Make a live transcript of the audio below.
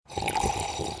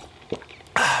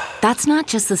That's not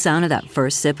just the sound of that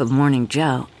first sip of Morning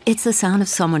Joe. It's the sound of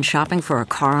someone shopping for a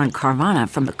car on Carvana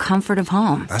from the comfort of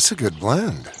home. That's a good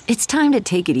blend. It's time to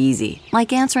take it easy,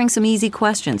 like answering some easy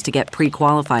questions to get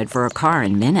pre-qualified for a car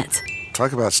in minutes.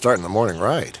 Talk about starting the morning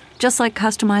right. Just like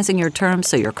customizing your terms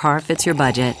so your car fits your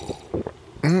budget.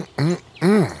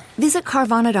 Visit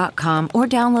Carvana.com or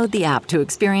download the app to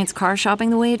experience car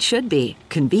shopping the way it should be.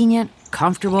 Convenient,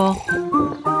 comfortable.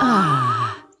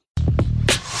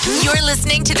 You're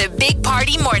listening to the Big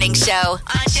Party Morning Show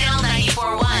on Channel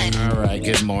 94.1. All right,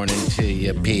 good morning to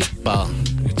you, people.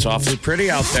 It's awfully pretty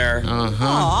out there.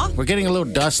 We're getting a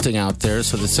little dusting out there,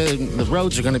 so the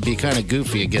roads are going to be kind of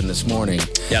goofy again this morning.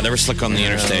 Yeah, they were slick on the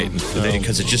interstate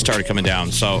because it just started coming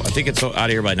down. So I think it's out of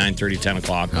here by 9:30, 10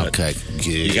 o'clock. Okay, good.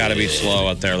 You got to be slow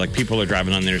out there. Like, people are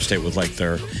driving on the interstate with, like,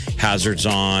 their hazards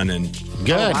on and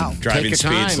Good. driving Take your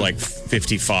speeds time. like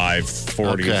 55,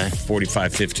 40, Okay.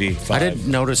 45, 50. I did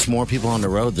notice more people on the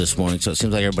road this morning, so it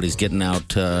seems like everybody's getting out,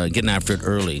 getting after it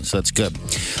early. So that's good.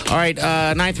 All right,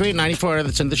 938-94,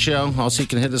 that's in the show. Also, you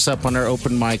can hit us up on our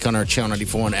open mic on our Channel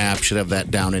 94 app. Should have that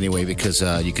down anyway because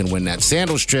you can win that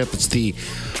sandal strip. It's the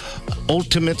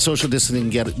ultimate social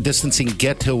distancing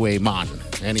getaway mod.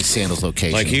 Any sandals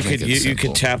location. Like, you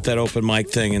could tap that open mic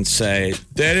thing and say,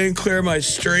 they didn't clear my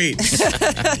streets.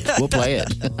 We'll play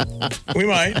it. We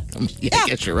might. Yeah, I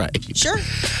guess you're right. Sure.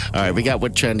 All right, we got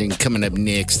what trending coming up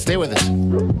next. Stay with us.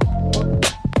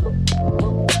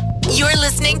 You're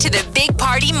listening to the Big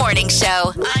Party Morning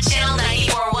Show on Channel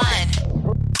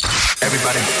 94.1.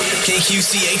 Everybody.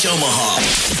 KQCH Omaha.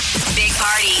 Big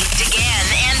Party, DeGan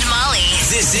and Molly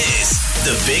This is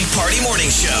the Big Party Morning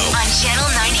Show on Channel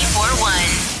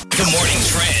 94.1. The morning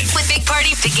trend With Big Party,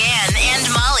 DeGan and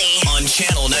Molly. on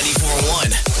Channel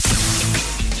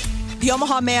 94.1. The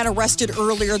Omaha man arrested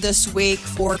earlier this week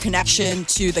for connection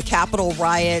to the Capitol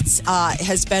riots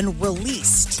has been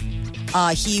released.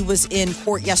 He was in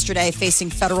court yesterday facing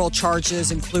federal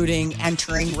charges, including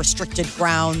entering restricted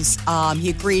grounds. He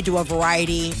agreed to a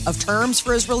variety of terms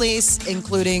for his release,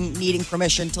 including needing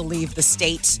permission to leave the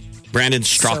state. Brandon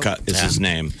Straka is his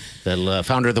name. The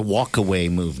founder of the Walk Away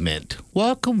movement.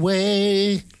 Walk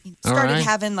Away. Started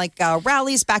having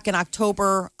rallies back in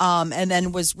October, and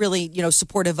then was really,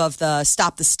 supportive of the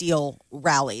Stop the Steal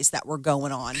rallies that were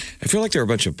going on. I feel like there are a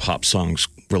bunch of pop songs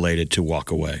related to Walk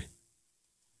Away.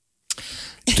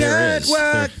 There is.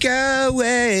 Walk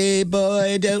away,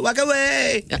 boy, don't walk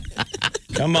away.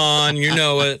 Come on, you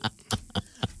know it.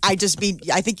 I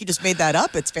think you just made that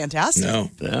up. It's fantastic.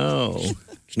 No, No.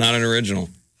 it's not an original.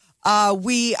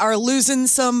 We are losing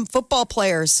some football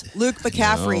players. Luke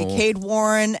McCaffrey, Cade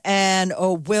Warren, and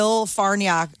Will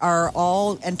Farniok are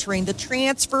all entering the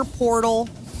transfer portal.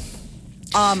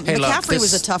 Hey, look, McCaffrey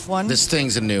was a tough one. This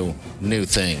thing's a new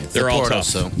thing. They're all tough.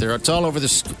 So it's all over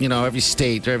this. Every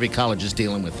state, every college is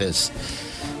dealing with this.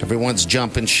 Everyone's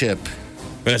jumping ship.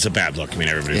 But it's a bad look. I mean,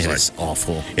 everybody's like, It's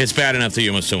awful. it's bad enough that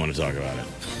you almost don't want to talk about it.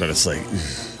 But it's like,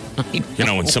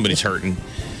 when somebody's hurting.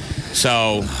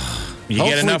 So you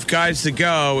get enough guys to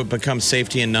go, it becomes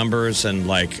safety in numbers. And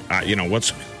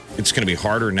it's going to be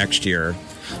harder next year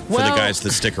for the guys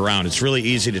that stick around. It's really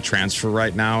easy to transfer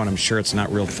right now. And I'm sure it's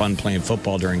not real fun playing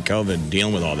football during COVID and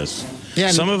dealing with all this.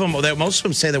 Yeah, Most of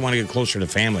them say they want to get closer to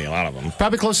family, a lot of them.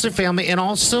 Probably close to their family. And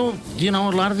also, a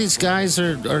lot of these guys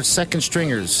are second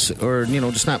stringers or,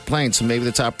 just not playing. So maybe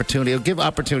that's opportunity. It'll give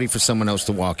opportunity for someone else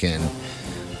to walk in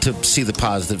to see the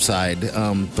positive side.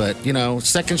 But,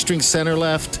 second string center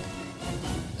left.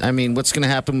 I mean, what's going to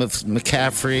happen with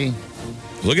McCaffrey?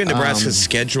 Look at Nebraska's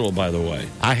schedule, by the way.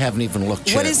 I haven't even looked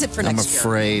yet. What is it for next year? I'm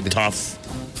afraid.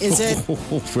 Tough. Is it?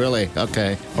 Really?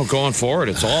 Okay. Oh, going forward,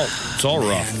 it's all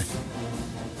rough.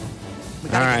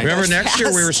 All right. Remember, next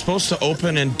year we were supposed to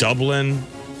open in Dublin.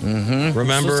 Mm-hmm.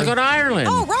 Remember? Supposed to go to Ireland.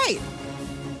 Oh, right.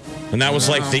 And that was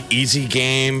like the easy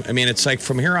game. I mean, it's like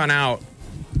from here on out,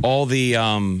 all the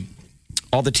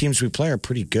teams we play are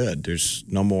pretty good. There's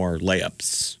no more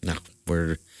layups. No,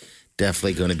 we're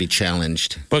definitely going to be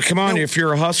challenged. But come on, if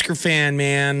you're a Husker fan,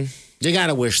 man. You got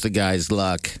to wish the guys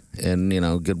luck and,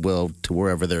 goodwill to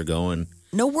wherever they're going.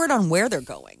 No word on where they're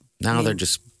going. Now they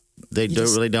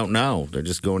really don't know. They're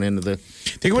just going into the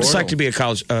Think of what it's like to be a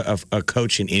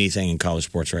coach in anything in college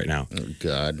sports right now. Oh,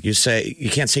 God. You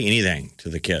can't say anything to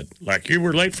the kid. Like, you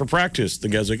were late for practice. The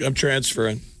guy's like, I'm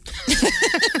transferring.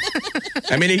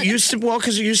 I mean, it used to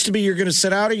be you're going to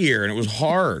sit out a year, and it was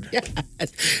hard. Yeah.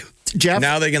 Jeff?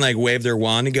 Now they can wave their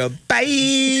wand and go,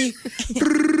 bye.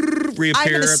 Reappear I'm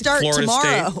going to at start Florida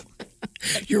tomorrow.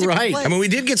 State. You're right. I mean, we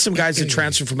did get some guys that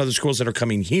transfer from other schools that are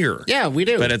coming here. Yeah, we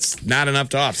do. But it's not enough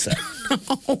to offset.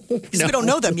 We don't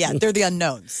know them yet. They're the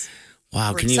unknowns.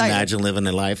 Wow, We're can you excited. imagine living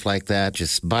a life like that?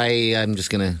 Just bye. I'm just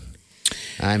gonna.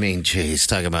 I mean, geez,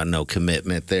 talk about no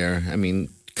commitment there. I mean,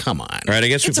 come on. All right, I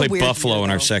guess It's we a play weird Buffalo year, in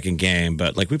our though. second game,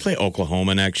 but like we play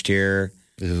Oklahoma next year,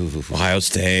 Ohio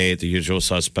State, the usual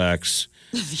suspects.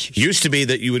 Used to be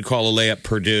that you would call a layup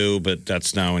Purdue, but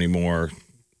that's now anymore.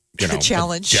 You know,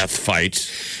 Challenge. a death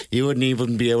fight. You wouldn't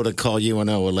even be able to call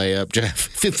UNO a layup,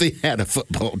 Jeff, if they had a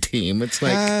football team. It's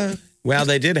like Well,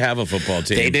 they did have a football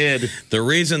team. they did. The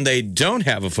reason they don't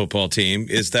have a football team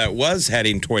is that was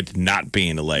heading toward not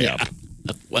being a layup.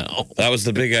 Well, That was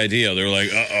the big idea. They were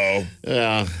like, uh-oh.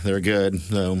 yeah, they're good.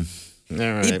 So, all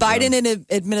right, The Biden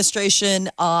administration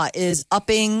is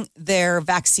upping their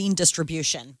vaccine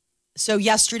distribution. So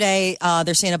yesterday,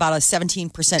 they're saying about a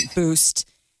 17% boost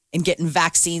in getting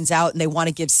vaccines out, and they want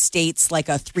to give states like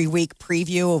a 3-week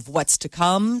preview of what's to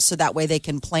come, so that way they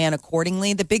can plan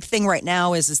accordingly. The big thing right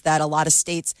now is that a lot of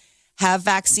states have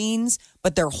vaccines,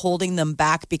 but they're holding them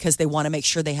back because they want to make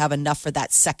sure they have enough for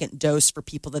that second dose for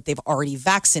people that they've already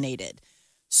vaccinated.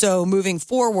 So moving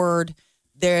forward,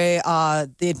 the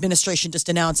administration just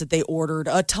announced that they ordered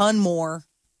a ton more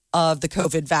of the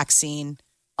COVID vaccine,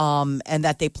 and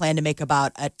that they plan to make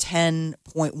about a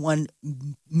 10.1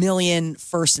 million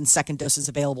first and second doses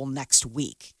available next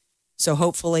week. So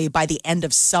hopefully by the end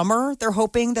of summer, they're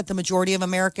hoping that the majority of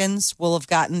Americans will have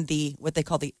gotten what they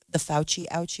call the Fauci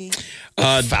ouchie.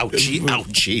 Fauci,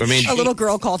 ouchie. I mean, A little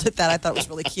girl called it that. I thought it was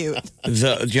really cute.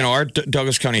 our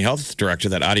Douglas County Health Director,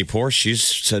 that Addie Poor, she's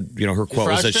said, her quote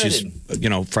was that she's,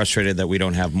 frustrated that we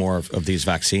don't have more of these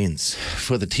vaccines.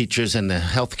 for the teachers and the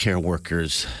healthcare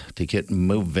workers to get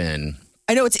moving.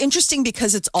 I know it's interesting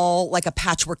because it's all like a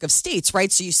patchwork of states, right?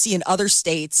 So you see in other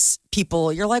states,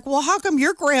 people, you're like, well, how come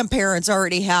your grandparents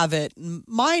already have it? And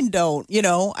mine don't,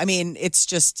 I mean,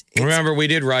 it's Remember, we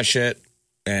did rush it,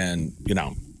 and,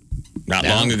 not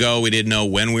long ago, we didn't know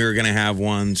when we were going to have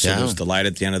one. So there's the light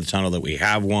at the end of the tunnel that we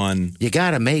have one. You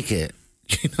got to make it.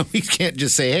 You can't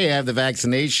just say, hey, I have the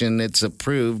vaccination. It's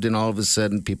approved. And all of a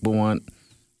sudden people want,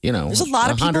 There's a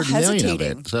lot of people 100 million of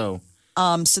hesitating. it. So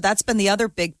so that's been the other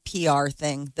big PR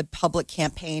thing, the public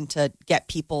campaign to get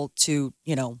people to,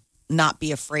 not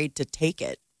be afraid to take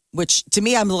it, which to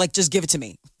me, I'm like, just give it to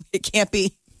me. It can't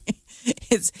be.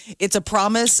 It's a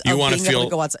promise You of want being to able feel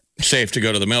to go outside. safe to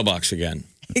go to the mailbox again.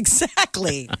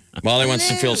 Exactly. Molly wants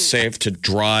to feel safe to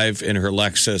drive in her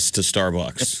Lexus to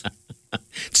Starbucks.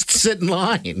 just sit in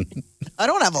line. I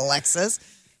don't have a Lexus.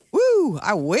 Woo,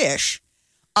 I wish.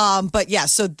 But yeah,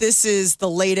 so this is the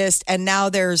latest. And now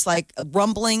there's like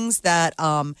rumblings that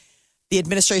the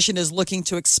administration is looking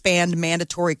to expand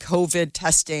mandatory COVID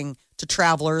testing to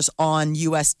travelers on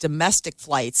U.S. domestic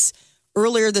flights.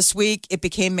 Earlier this week, it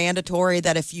became mandatory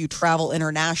that if you travel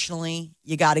internationally,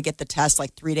 you got to get the test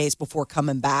like 3 days before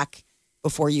coming back,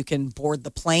 before you can board the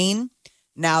plane.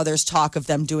 Now there's talk of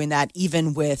them doing that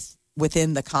even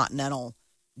within the Continental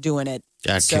doing it.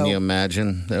 God, can you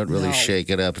imagine? That would really No. shake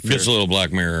it up. If Just a you're- little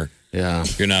Black Mirror. yeah.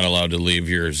 You're not allowed to leave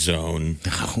your zone.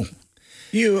 No.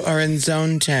 You are in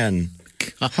zone 10.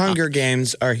 Hunger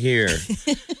Games are here.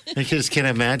 I just can't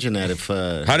imagine that if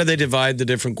How do they divide the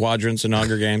different quadrants in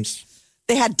Hunger Games?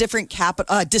 They had different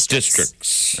districts.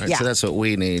 Districts. all right, Yeah. so that's what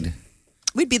we need.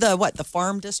 We'd be the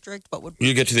farm district? What would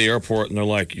You get to the airport and they're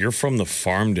like, you're from the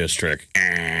farm district.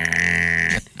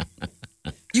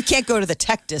 you can't go to the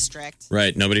tech district.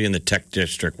 Right. Nobody in the tech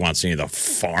district wants any of the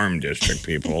farm district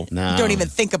people. No. You don't even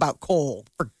think about coal.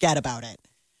 Forget about it.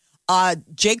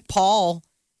 Jake Paul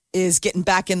is getting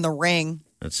back in the ring.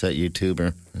 That's that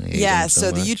YouTuber. I hate Yeah, him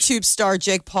so the much. YouTube star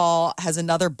Jake Paul has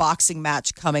another boxing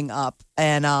match coming up,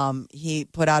 and he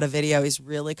put out a video. He's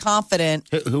really confident.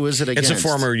 Who is it It's against? a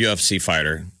former UFC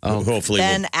fighter who hopefully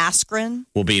Ben Askren.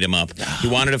 will beat him up. He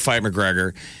wanted to fight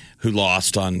McGregor, who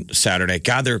lost on Saturday.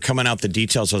 God, they're coming out the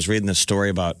details. I was reading this story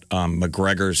about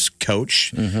McGregor's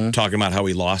coach talking about how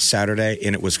he lost Saturday,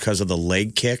 and it was because of the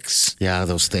leg kicks. Yeah,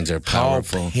 those things are How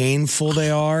powerful. painful they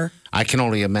are. I can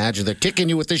only imagine. They're kicking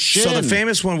you with the shin. So the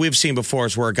famous one we've seen before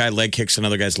is where a guy leg kicks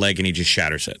another guy's leg and he just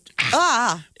shatters it.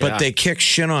 But they kick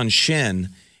shin on shin,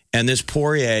 and this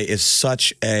Poirier is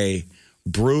such a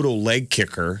brutal leg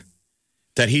kicker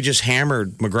that he just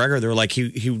hammered McGregor. They were like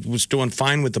he was doing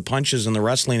fine with the punches and the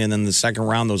wrestling, and then the second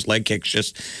round, those leg kicks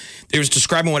just. It was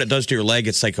describing what it does to your leg.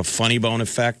 It's like a funny bone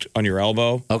effect on your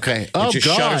elbow. Okay. It Oh, just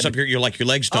God. shudders up your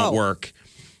legs don't work.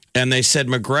 And they said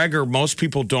McGregor, most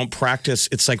people don't practice.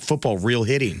 It's like football, real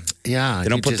hitting. Yeah. They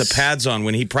don't you put just- the pads on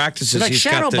when he practices. It's like he's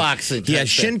shadow got the, boxing He type has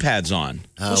shin thing. pads on.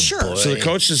 Oh, sure. boy. So the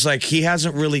coach is like, he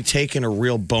hasn't really taken a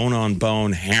real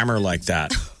bone-on-bone hammer like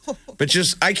that. But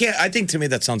I can't. I think to me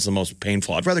that sounds the most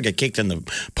painful. I'd rather get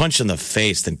punched in the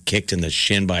face than kicked in the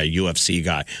shin by a UFC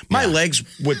guy. My legs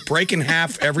would break in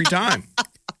half every time.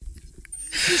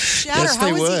 Shatter. Yes, How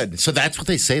they is would. So that's what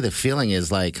they say the feeling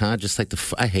is like, huh? Just like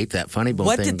I hate that funny bone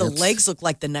What thing. did the legs look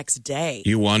like the next day?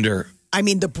 You wonder. I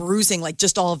mean, the bruising, like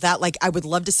just all of that. Like, I would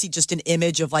love to see just an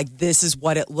image of like this is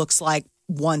what it looks like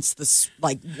once.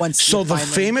 So the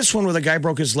famous one where the guy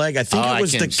broke his leg, I think it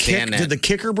was the kick. Did the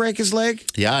kicker break his leg?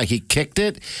 Yeah, he kicked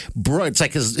it. Bro, it's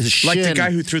like his shin. Like the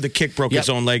guy who threw the kick broke his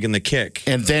own leg in the kick.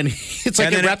 And then it's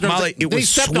like it was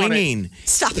swinging.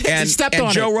 Stop it. And, he stepped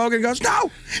on Joe it. Rogan goes,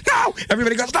 no.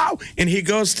 Everybody goes, no. And he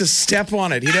goes to step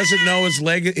on it. He doesn't know his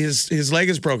leg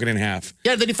is broken in half.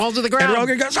 Yeah, then he falls to the ground. And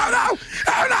Rogan goes, oh no.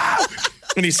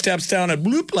 And he steps down and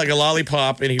bloop like a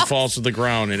lollipop and he falls to the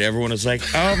ground. And everyone is like,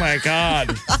 oh my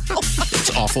God.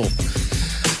 It's awful.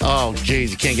 Oh,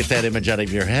 geez, you can't get that image out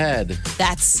of your head.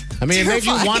 That's I mean, it made you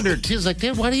terrifying. wonder, too. It's like,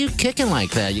 dude, why are you kicking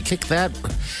like that? You kick that.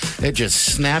 It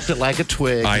just snapped it like a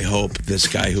twig. I hope this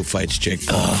guy who fights Jake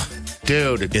Paul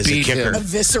Dude, is a beat kicker. him.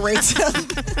 Eviscerates him.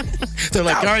 They're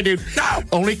like, all right, dude, No.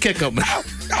 only kick him. No,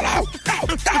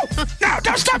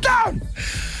 don't step down.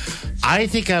 I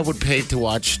think I would pay to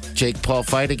watch Jake Paul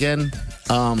fight again,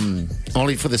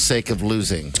 only for the sake of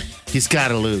losing. He's got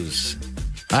to lose.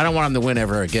 I don't want him to win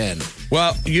ever again.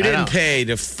 Well, you I know. didn't pay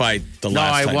to fight the No,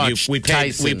 last I time. watched We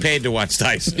Tyson. paid to watch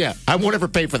Tyson. Yeah, I won't ever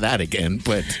pay for that again,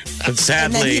 but But And then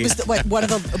sadly, he was one of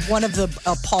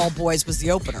the Paul boys was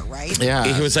the opener, right? yeah.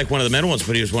 he was like one of the middle ones,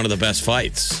 but he was one of the best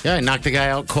fights. Yeah, he knocked the guy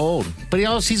out cold. But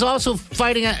he's also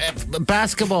fighting a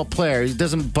basketball player. He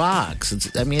doesn't box. He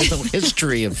has a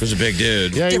history of. He was a big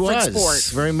dude. Yeah, he Different was.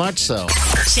 sport. Very much so.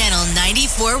 Channel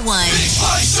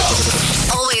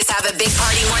 94.1. Always have a Big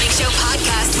Party Morning Show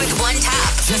podcast with one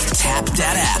tap. Just tap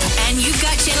that app. And you've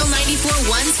got Channel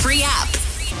 94.1's free app.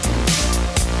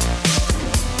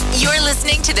 You're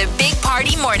listening to the Big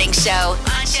Party Morning Show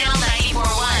on Channel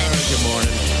 94.1. Good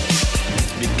morning.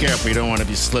 Be careful. You don't want to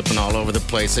be slipping all over the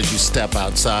place as you step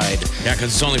outside. Yeah,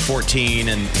 because it's only 14,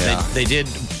 and Yeah. they did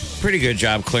a pretty good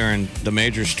job clearing the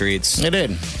major streets. It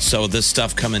did. So this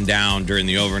stuff coming down during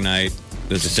the overnight,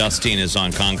 this dusting is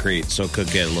on concrete, so it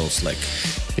could get a little slick.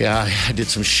 Yeah, I did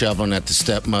some shoveling at the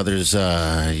stepmother's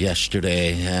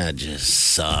yesterday. That just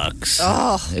sucks.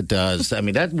 Oh. It does. I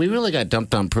mean, we really got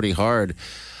dumped on pretty hard.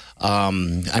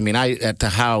 I at the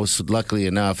house, luckily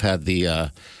enough, had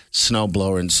the snow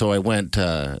blower, and so I went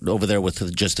over there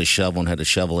with just a shovel and had to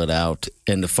shovel it out.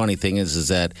 And the funny thing is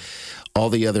that all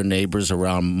the other neighbors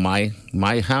around my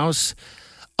house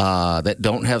that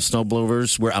don't have snow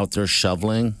blowers were out there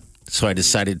shoveling. So I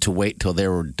decided to wait till they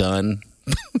were done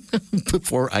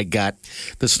before I got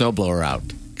the snowblower out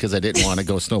because I didn't want to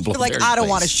go snowblower. You're like, their I don't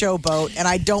want to place. showboat, and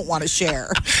I don't want to share.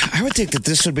 I would think that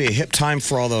this would be a hip time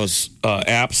for all those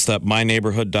apps that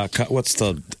myneighborhood.com. What's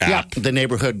the app? Yeah, the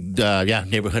neighborhood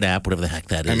app, whatever the heck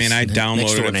that is. I mean, I Next door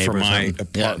downloaded it neighbor for or my something.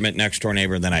 apartment next door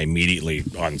neighbor, and then I immediately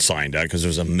unsigned that because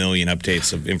there's a million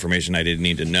updates of information I didn't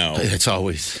need to know. Yeah. It's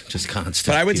always just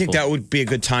constant. But I would think people. that would be a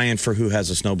good tie-in for who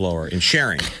has a snowblower and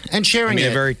sharing. And sharing I mean, it.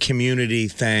 a very community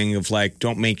thing of like,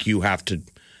 don't make you have to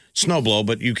snowblow,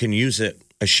 but you can use it.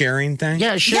 A sharing thing?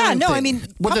 Yeah, sharing Yeah, no, thing. I mean,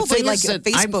 Well, the probably thing like is a that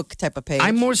Facebook type of page.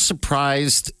 I'm more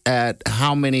surprised at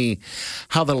how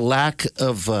the lack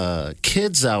of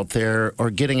kids out there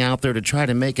are getting out there to try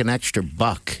to make an extra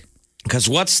buck. Because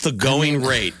what's the going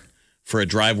rate for a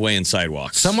driveway and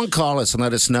sidewalks? Someone call us and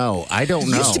let us know. I don't It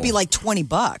know. used to be like $20.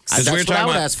 That's we were what talking I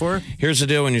would about- ask for. Here's the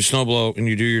deal: when you snowblow and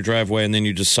you do your driveway, and then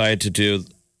you decide to do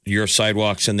your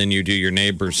sidewalks, and then you do your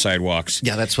neighbor's sidewalks.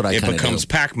 Yeah, that's what I It kinda becomes do.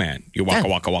 Pac-Man. You walk, Yeah.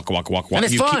 walk. And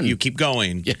it's fun. You keep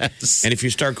going. Yes. And if you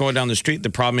start going down the street,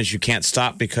 the problem is you can't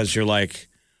stop because you're like,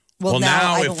 well, now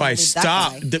now I don't if wanna I leave that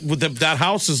stop, guy. that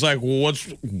house is like, well,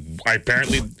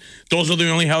 apparently those are the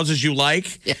only houses you like.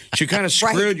 So you're kind of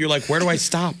screwed. Right. You're like, where do I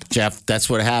stop? Jeff, that's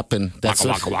what happened. That's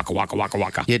Waka, what, waka, waka, waka,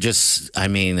 waka. you just, I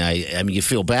mean, you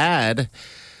feel bad,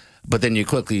 but then you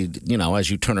quickly,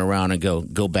 as you turn around and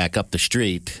go back up the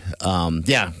street,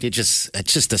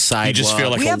 it's just a sidewalk. You just feel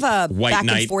like We have a white back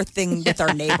knight. and forth thing with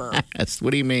our neighbor.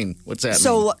 What do you mean? What's that mean?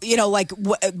 So, like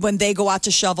when they go out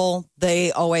to shovel,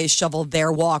 they always shovel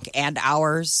their walk and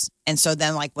ours. And so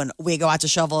then, like, when we go out to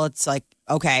shovel, it's like,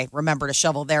 okay, remember to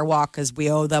shovel their walk because we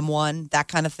owe them one, that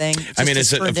kind of thing. I mean,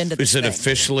 Just is turned into it this thing.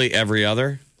 officially every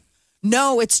other?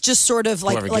 No, it's just sort of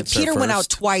like Whoever gets there Peter went out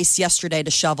first. twice yesterday to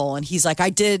shovel, and he's like,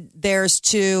 I did theirs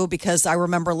too because I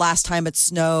remember last time it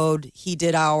snowed, he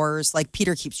did ours. Like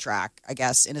Peter keeps track, I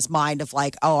guess, in his mind of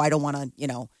like, oh, I don't want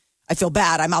to, I feel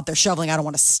bad. I'm out there shoveling. I don't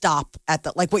want to stop at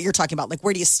the like what you're talking about. Like,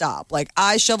 where do you stop? Like,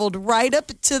 I shoveled right up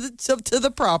to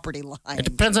the property line. It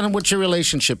depends on what your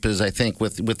relationship is, I think,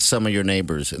 with some of your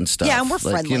neighbors and stuff. Yeah, and we're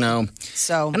friendly. You know,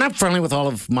 so and I'm friendly with all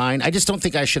of mine. I just don't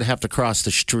think I should have to cross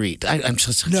the street.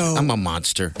 I'm a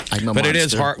monster. But it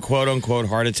is hard, quote unquote,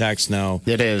 heart attack snow.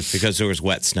 It is because there was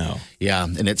wet snow. Yeah,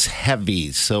 and it's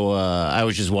heavy. So I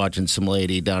was just watching some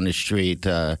lady down the street.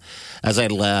 As I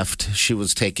left, she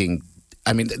was taking.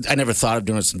 I mean, I never thought of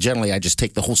doing this. Generally, I just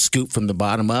take the whole scoop from the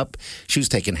bottom up. She was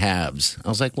taking halves. I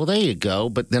was like, well, there you go.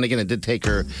 But then again, it did take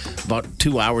her about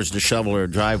 2 hours to shovel her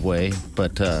driveway,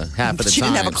 but half of the time. She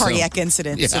didn't have a cardiac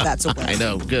incident, so that's a win. I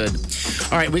know, good.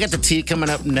 All right, we got the tea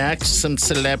coming up next. Some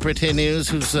celebrity news.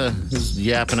 Who's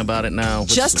yapping about it now?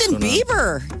 Justin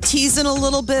Bieber teasing a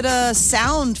little bit of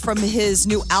sound from his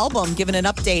new album, giving an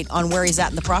update on where he's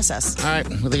at in the process. All right,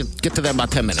 we'll get to that in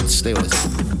about 10 minutes. Stay with us.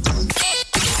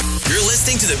 You're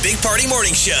listening to the Big Party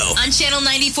Morning Show on Channel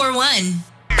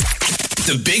 94.1.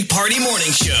 The Big Party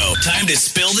Morning Show. Time to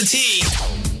spill the tea.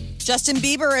 Justin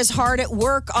Bieber is hard at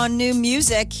work on new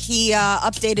music. He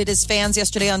updated his fans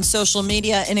yesterday on social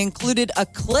media and included a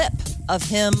clip of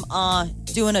him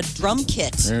doing a drum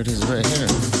kit. There it is right here.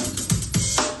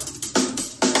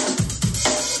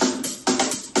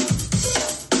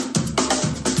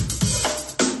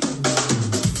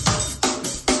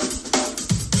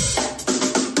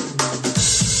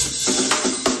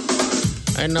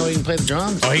 I didn't know he can play the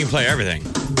drums. Oh, he can play everything.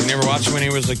 You never watched him when he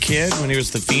was a kid, when he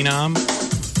was the phenom?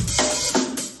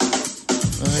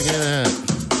 Look at that.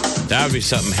 That would be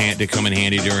something to come in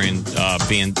handy during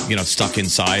being, stuck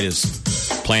inside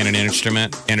is playing an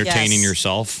instrument, entertaining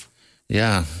yourself.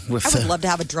 Yeah. I would love to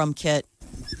have a drum kit.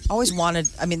 Always wanted,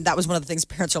 that was one of the things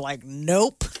parents are like,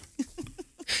 nope.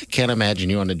 Can't imagine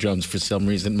you on the drums for some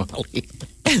reason, Molly.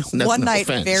 One night,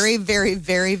 very, very,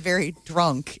 very, very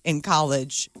drunk in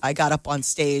college, I got up on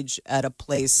stage at a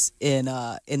place in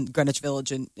Greenwich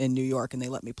Village in New York, and they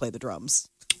let me play the drums.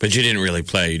 But you didn't really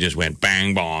play. You just went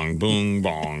bang, bong, boom,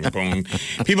 bong, boom.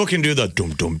 People can do the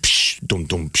dum, dum, psh, dum,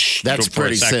 dum, psh. That's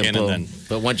pretty simple. And then,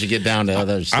 but once you get down to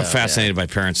other stuff. I'm fascinated by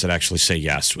parents that actually say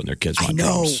yes when their kids want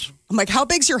drums. I'm like, how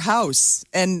big's your house?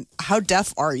 And how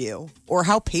deaf are you? Or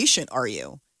how patient are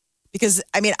you? Because,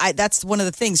 that's one of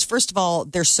the things. First of all,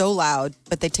 they're so loud,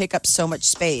 but they take up so much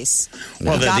space.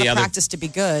 Well, you got to practice to be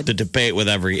good. The debate with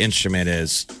every instrument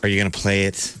is, are you going to play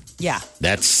it? Yeah.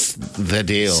 That's the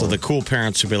deal. So the cool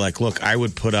parents would be like, look, I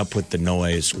would put up with the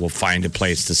noise. We'll find a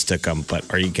place to stick them.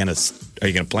 But are you going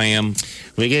to play them?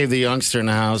 We gave the youngster in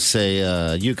the house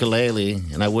a ukulele,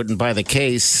 and I wouldn't buy the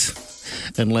case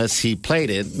unless he played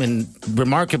it. And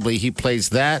remarkably, he plays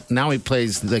that. Now he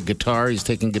plays the guitar. He's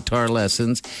taking guitar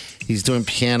lessons. He's doing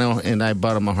piano, and I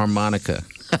bought him a harmonica.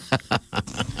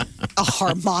 A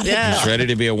harmonica? Yeah. He's ready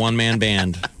to be a one-man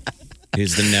band.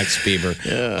 He's the next Bieber.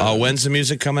 Yeah. When's the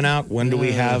music coming out? When do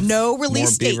we have no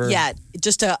release date Bieber? yet?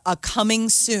 Just a coming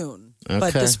soon. Okay.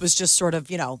 But this was just sort of,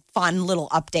 fun little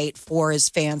update for his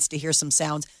fans to hear some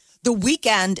sounds. The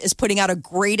Weeknd is putting out a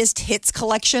greatest hits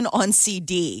collection on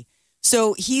CD.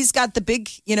 So he's got the big,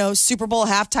 Super Bowl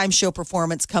halftime show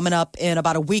performance coming up in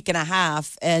about a week and a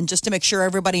half. And just to make sure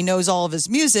everybody knows all of his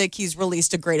music, he's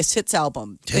released a greatest hits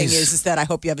album. Jeez. Thing is that I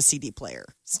hope you have a CD player.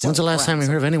 When's the last time you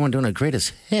heard of anyone doing a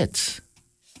greatest hits?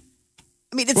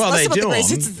 It's less about the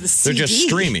greatest hits of the CD. They're just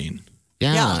streaming.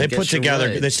 Yeah. They put together.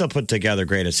 Right. They still put together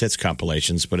greatest hits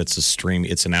compilations, but it's a stream.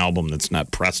 It's an album that's not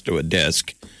pressed to a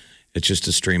disc. It's just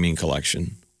a streaming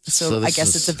collection. So I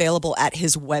guess it's available at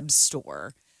his web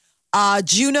store.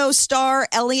 Juno star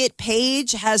Elliot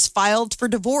Page has filed for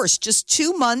divorce just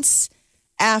 2 months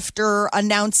after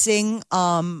announcing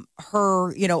her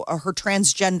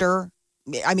transgender.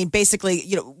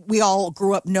 Basically, we all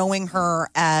grew up knowing her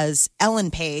as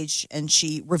Ellen Page, and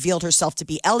she revealed herself to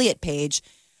be Elliot Page.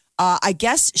 I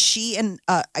guess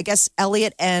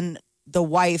Elliot and the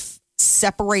wife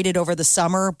separated over the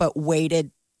summer, but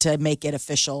waited to make it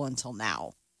official until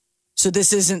now. So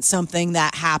this isn't something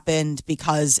that happened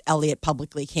because Elliot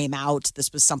publicly came out.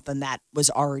 This was something that was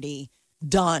already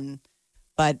done,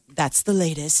 but that's the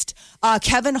latest.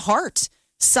 Kevin Hart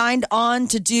signed on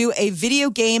to do a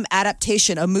video game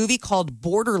adaptation, a movie called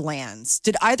Borderlands.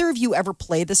 Did either of you ever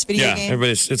play this video game? Yeah,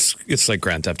 it's like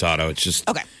Grand Theft Auto. It's just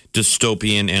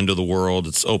dystopian, end of the world.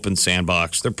 It's open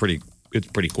sandbox. It's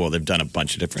pretty cool. They've done a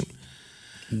bunch of different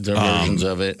versions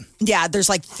of it. Yeah, there's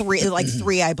like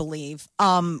three, I believe.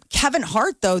 Kevin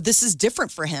Hart, though, this is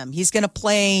different for him. He's going to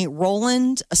play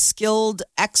Roland, a skilled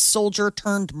ex-soldier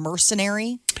turned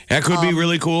mercenary. That could be a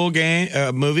really cool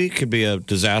movie. Could be a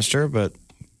disaster, but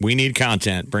we need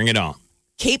content. Bring it on.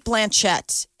 Kate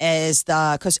Blanchett is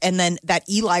and then that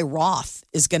Eli Roth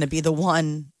is going to be the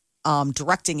one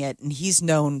directing it, and he's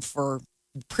known for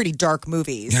pretty dark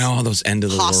movies. You know, all those end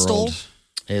of the Hostel. world.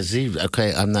 Is he?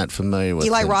 Okay, I'm not familiar with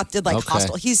Eli him. Roth did Okay.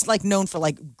 Hostel. He's known for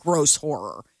gross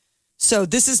horror. So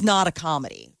this is not a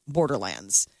comedy,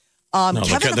 Borderlands. No,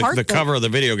 Kevin Hart, the cover of the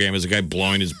video game is a guy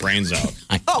blowing his brains out.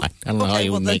 I don't know how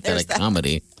you would make that a there's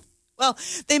comedy. Well,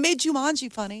 they made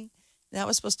Jumanji funny. That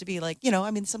was supposed to be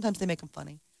sometimes they make them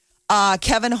funny.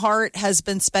 Kevin Hart has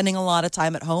been spending a lot of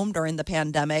time at home during the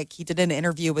pandemic. He did an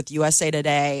interview with USA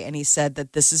Today, and he said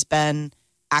that this has been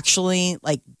actually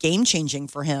game-changing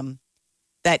for him,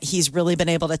 that he's really been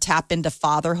able to tap into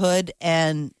fatherhood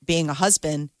and being a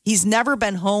husband. He's never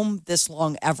been home this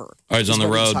long ever. Oh, he's on the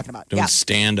what he was road talking about. doing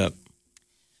stand-up.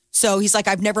 So he's like,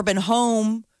 I've never been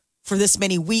home for this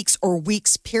many weeks or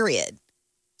weeks, period.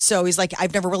 So he's like,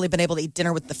 I've never really been able to eat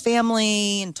dinner with the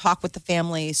family and talk with the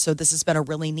family. So this has been a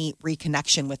really neat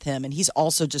reconnection with him. And he's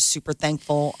also just super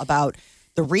thankful about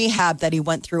the rehab that he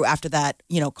went through after that,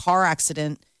 car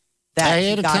accident. That He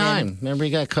had a got time. in. Remember, he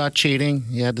got caught cheating.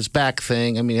 He had this back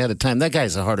thing. I mean, he had a time. That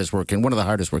guy's one of the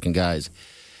hardest working guys.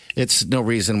 It's no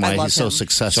reason why love he's so him.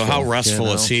 successful. So how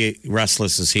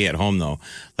restless is he at home, though?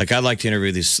 I'd like to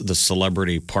interview the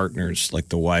celebrity partners, like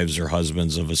the wives or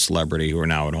husbands of a celebrity who are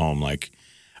now at home. Like,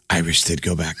 I wish they'd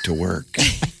go back to work.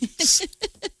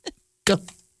 Go.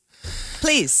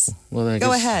 Please, Well, I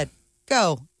go guess- ahead.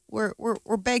 Go.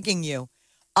 We're begging you.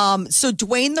 So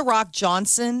Dwayne The Rock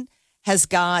Johnson has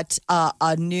got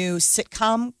a new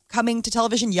sitcom coming to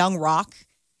television, Young Rock.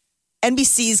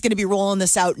 NBC is going to be rolling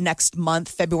this out next month,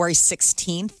 February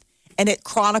 16th. And it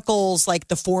chronicles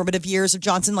the formative years of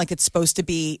Johnson. It's supposed to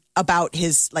be about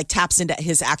his, taps into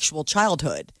his actual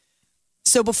childhood.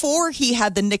 So before he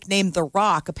had the nickname The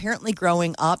Rock, apparently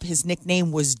growing up, his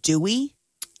nickname was Dewey.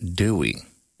 Dewey.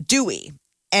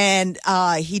 And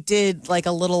he did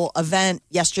a little event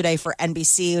yesterday for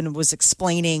NBC and was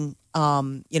explaining,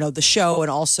 the show and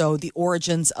also the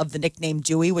origins of the nickname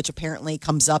Dewey, which apparently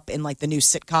comes up in the new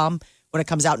sitcom when it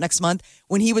comes out next month.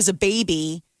 When he was a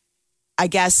baby, I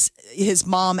guess his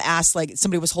mom asked,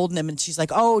 somebody was holding him and she's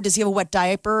like, oh, does he have a wet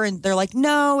diaper? And they're like,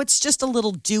 no, it's just a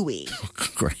little Dewey.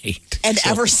 Great. And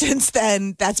ever since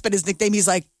then, that's been his nickname. He's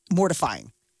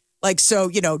mortifying.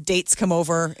 Dates come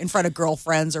over in front of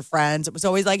girlfriends or friends. It was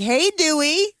always hey,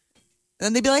 Dewey. And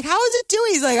then they'd be like, how is it Dewey?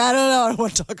 He's like, I don't know. I don't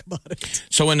want to talk about it.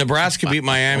 So when Nebraska beat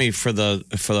Miami for the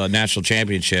national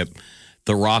championship,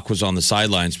 The Rock was on the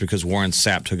sidelines because Warren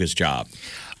Sapp took his job.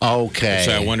 Okay.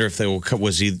 So I wonder if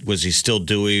was he still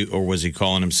Dewey or was he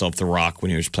calling himself The Rock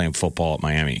when he was playing football at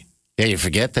Miami? Yeah, you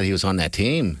forget that he was on that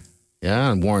team.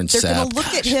 Yeah, and Warren They're Sapp. going to look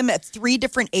at him at 3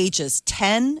 different ages,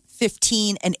 10,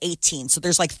 15, and 18. So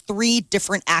there's 3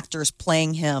 different actors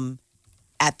playing him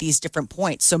at these different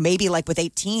points. So maybe with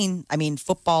 18,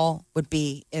 football would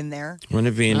be in there. Wouldn't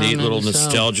it be a neat maybe little so.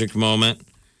 nostalgic moment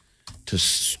to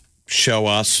show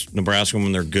us Nebraska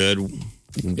when they're good,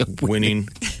 winning?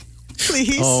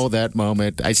 Please. Oh, that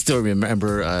moment! I still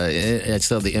remember. I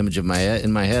still have the image in my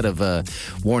head of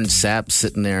Warren Sapp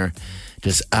sitting there,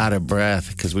 just out of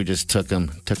breath because we just took him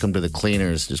to the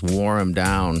cleaners, just wore him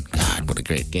down. God, what a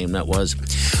great game that was!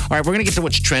 All right, we're gonna get to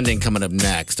what's trending coming up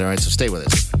next. All right, so stay with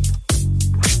us.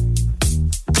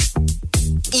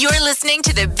 You're listening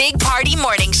to the Big Party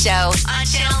Morning Show on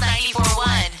Channel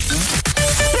 94.1.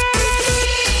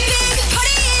 Big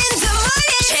Party in the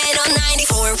morning. Channel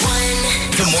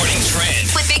 94.1. The morning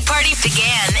trend With Big Party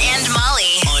began and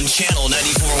Molly. on Channel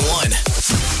 94.1.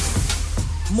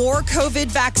 More COVID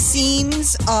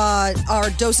vaccines, our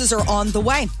doses are on the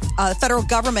way. The federal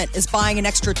government is buying an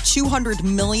extra 200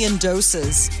 million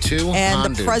doses. 200.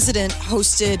 And the president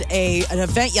hosted an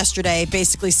event yesterday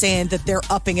basically saying that they're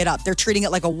upping it up. They're treating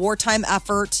it like a wartime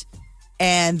effort,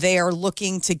 and they are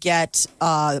looking to get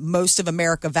most of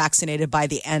America vaccinated by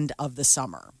the end of the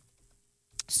summer.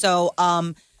 So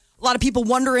a lot of people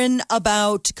wondering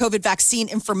about COVID vaccine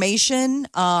information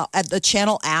at the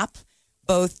Channel app.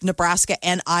 Both Nebraska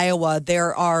and Iowa,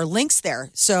 there are links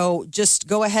there. So just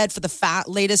go ahead for the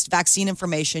latest vaccine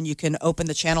information. You can open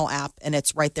the Channel app, and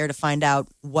it's right there to find out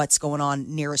what's going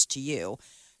on nearest to you.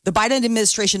 The Biden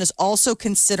administration is also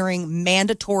considering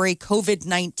mandatory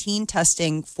COVID-19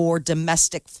 testing for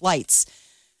domestic flights.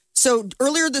 So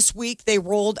earlier this week, they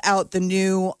rolled out the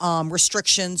new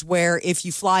restrictions where if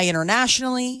you fly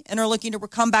internationally and are looking to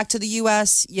come back to the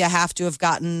U.S., you have to have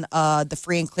gotten the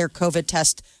free and clear COVID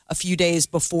test a few days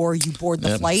before you board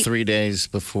the flight. 3 days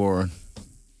before.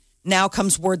 Now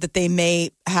comes word that they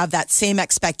may have that same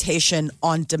expectation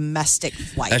on domestic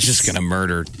flights. That's just going to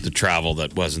murder the travel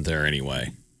that wasn't there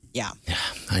anyway. Yeah.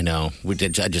 I know. We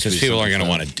did. I just Because people aren't going to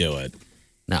recently want to do it.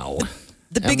 No.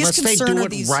 The biggest Unless concern they do are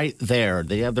it these. right there.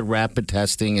 They have the rapid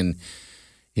testing, and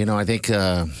I think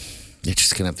they're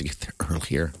just gonna have to get there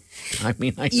earlier. I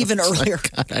mean, Even earlier.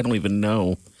 God, I don't even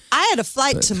know. I had a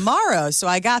flight tomorrow, so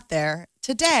I got there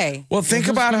today. Well, think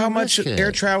who's about gonna how much risk it?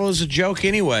 air travel is a joke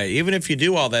anyway. Even if you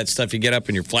do all that stuff, you get up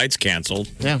and your flight's canceled.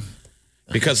 Yeah,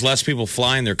 Because less people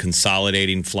flying, they're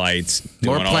consolidating flights.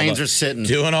 More doing all planes the- are sitting.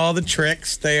 Doing all the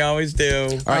tricks they always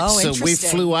do. All right, Oh, so we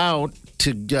interesting. flew out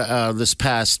to this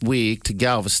past week to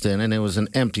Galveston, and it was an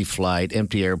empty flight,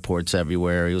 empty airports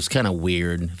everywhere. It was kind of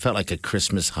weird. It felt like a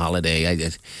Christmas holiday.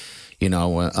 And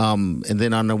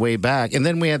then on the way back, and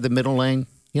then we had the middle lane,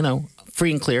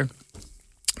 free and clear,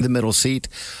 the middle seat.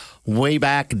 Way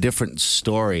back, different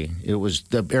story. It was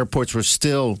the airports were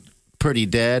still pretty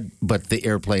dead, but the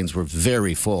airplanes were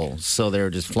very full, so they were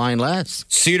just flying less.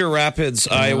 Cedar Rapids,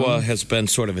 Iowa has been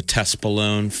sort of a test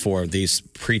balloon for these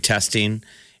pre-testing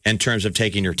in terms of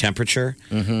taking your temperature.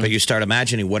 But you start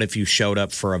imagining, what if you showed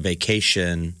up for a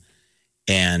vacation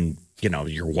and,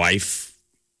 your wife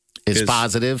It's Is-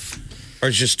 positive. or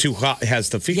is just too hot, has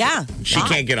the fever. Yeah. She Wow.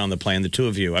 can't get on the plane, the two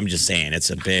of you. I'm just saying, it's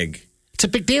a big It's a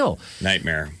big deal.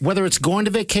 nightmare. Whether it's going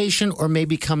to vacation or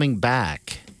maybe coming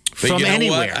back But from you know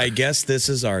anywhere. what? I guess this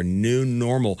is our new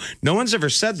normal. No one's ever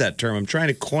said that term. I'm trying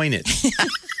to coin it.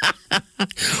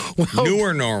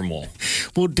 Newer normal.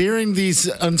 Well, during these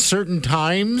uncertain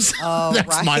times,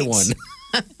 that's my right. one.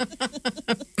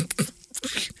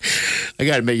 I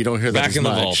got to admit, you don't hear that Back as in the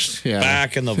much. vault.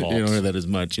 Back in the vault. You don't hear that as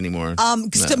much anymore.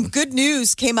 Some good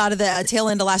news came out of the tail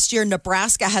end of last year.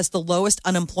 Nebraska has the lowest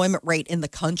unemployment rate in the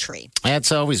country.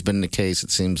 That's always been the case,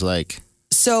 it seems like.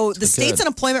 So the state's good.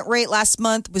 unemployment rate last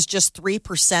month was just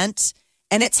 3%,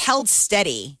 and it's held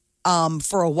steady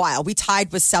for a while. We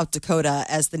tied with South Dakota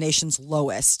as the nation's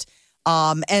lowest.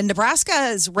 And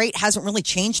Nebraska's rate hasn't really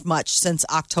changed much since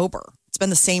October. It's been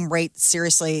the same rate,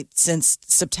 seriously, since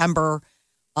September.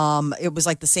 It was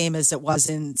like the same as it was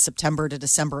in September to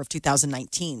December of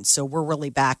 2019. So we're really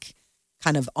back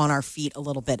kind of on our feet a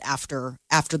little bit after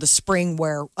the spring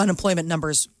where unemployment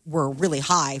numbers were really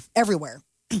high everywhere.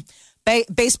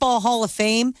 Baseball Hall of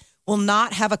Fame will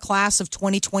not have a class of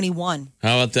 2021.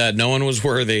 How about that? No one was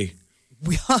worthy.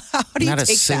 How do you Not a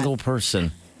take single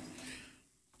person.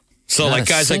 So, Not like a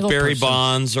guys like single Barry person.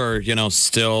 Bonds are,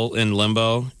 still in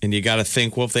limbo, and you got to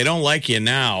think, well, if they don't like you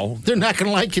now, They're not going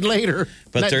to like you later.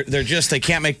 but they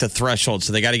can't make the threshold,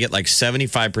 so they got to get like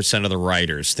 75% of the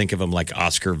writers. Think of them like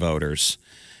Oscar voters.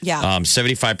 Yeah.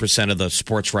 75% of the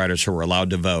sports writers who were allowed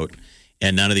to vote,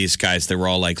 and none of these guys, they were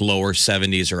all like lower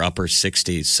 70s or upper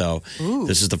 60s. So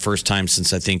this is the first time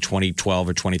since I think 2012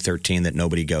 or 2013 that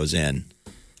nobody goes in.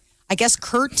 I guess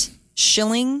Kurt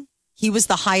Schilling, he was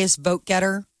the highest vote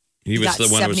getter. He was got the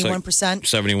one who was like 71%.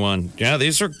 71. Yeah,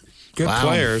 these are good Wow.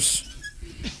 players.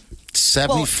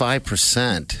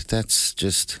 75%. That's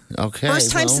just okay.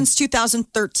 First time well, since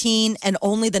 2013, and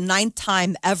only the 9th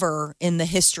time ever in the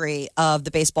history of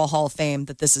the Baseball Hall of Fame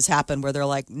that this has happened, where they're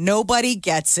like, nobody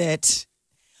gets it.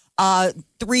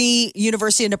 3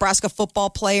 University of Nebraska football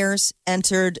players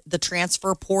entered the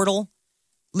transfer portal.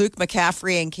 Luke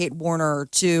McCaffrey and Kate Warner are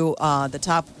two the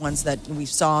top ones that we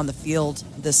saw on the field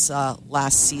this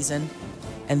last season.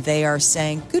 And they are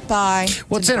saying goodbye.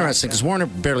 What's to interesting, Nebraska. because Warner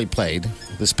barely played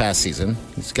this past season.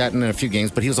 He's gotten in a few games,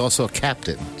 but he was also a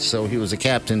captain. So he was a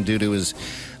captain due to his,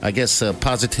 I guess,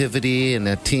 positivity and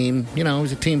a team. He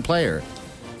was a team player.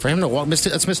 For him to walk,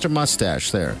 that's Mr.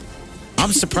 Mustache there.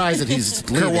 I'm surprised that he's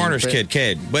leaving. Kurt Warner's but- kid,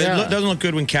 Cade. But Yeah. it doesn't look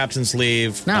good when captains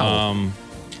leave. No.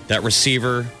 That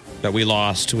receiver that we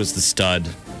lost, who was the stud,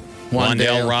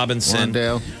 Wandale Robinson.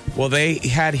 Wandale. Well, they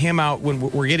had him out when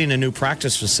we're getting a new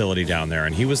practice facility down there,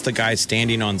 and he was the guy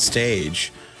standing on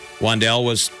stage. Wandale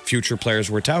was future players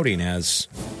were touting as,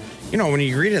 when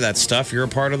you agree to that stuff, you're a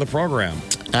part of the program.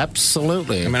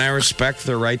 Absolutely. I mean, I respect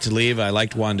their right to leave. I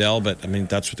liked Wandale, but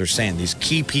that's what they're saying. These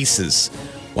key pieces.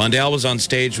 Wandale was on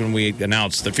stage when we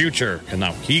announced the future, and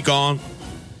now he gone.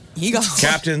 He goes.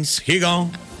 Captains, he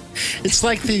gone. It's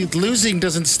like the losing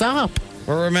doesn't stop.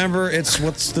 Well, remember, it's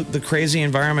what's the crazy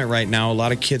environment right now. A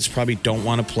lot of kids probably don't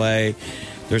want to play.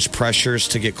 There's pressures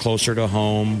to get closer to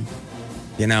home.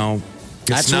 It's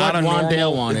That's not what a Wandale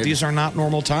normal. wanted. These are not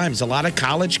normal times. A lot of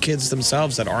college kids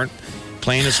themselves that aren't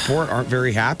playing a sport aren't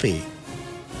very happy.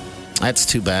 That's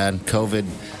too bad. COVID.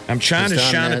 I'm trying to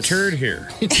has done shine a this. turd here.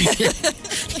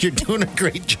 You're doing a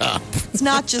great job. It's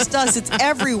not just us, it's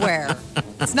everywhere.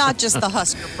 It's not just the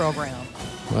Husker program.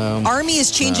 Well, Army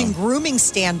is changing grooming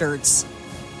standards.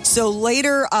 So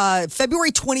later,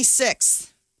 February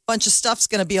 26th, bunch of stuff's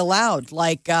going to be allowed,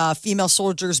 like female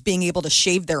soldiers being able to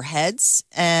shave their heads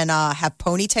and have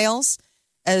ponytails,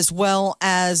 as well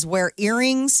as wear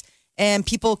earrings, and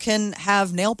people can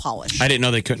have nail polish. I didn't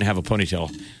know they couldn't have a ponytail.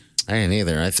 I didn't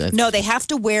either. No, they have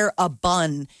to wear a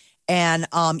bun. And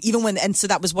so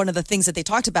that was one of the things that they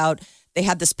talked about. They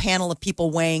had this panel of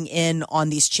people weighing in on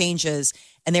these changes,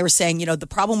 and they were saying, the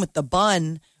problem with the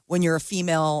bun when you're a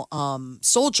female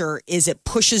soldier is it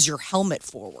pushes your helmet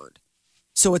forward.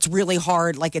 So it's really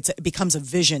hard, like it becomes a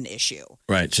vision issue.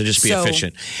 Right, so just be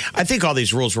efficient. I think all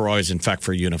these rules were always in fact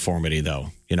for uniformity, though.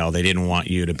 They didn't want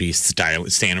you to be standing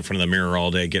in front of the mirror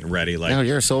all day getting ready. Like, no,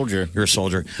 you're a soldier. You're a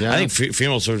soldier. Yeah. I think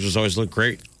female soldiers always look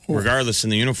great, regardless in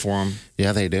the uniform.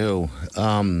 Yeah, they do.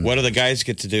 What do the guys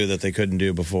get to do that they couldn't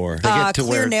do before? They get to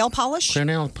clear wear nail polish. Clear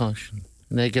nail polish.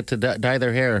 And they get to dye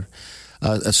their hair.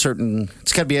 It's got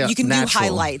to be you can natural, do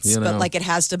highlights, but like it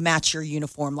has to match your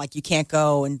uniform. Like you can't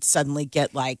go and suddenly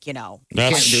get like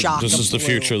shock. This is the blue.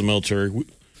 future of the military.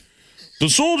 The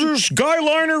soldiers' guy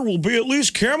liner will be at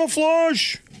least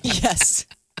camouflage. Yes.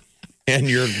 And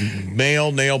your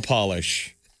male nail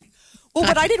polish. Well,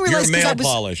 but I didn't realize your male because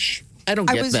polish. I don't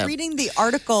get I was that. reading the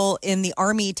article in the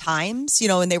Army Times,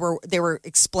 and they were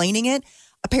explaining it.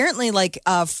 Apparently, like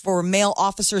for male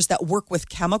officers that work with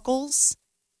chemicals,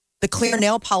 the clear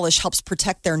nail polish helps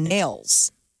protect their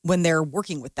nails when they're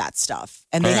working with that stuff,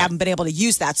 and they haven't been able to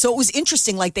use that. So it was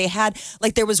interesting. Like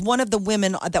there was one of the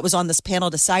women that was on this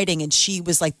panel deciding, and she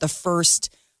was like the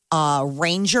first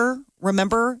Ranger.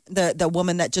 Remember the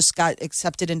woman that just got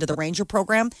accepted into the Ranger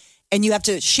program, and you have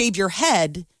to shave your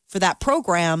head for that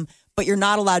program, but you're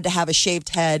not allowed to have a shaved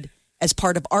head as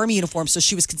part of Army uniform. So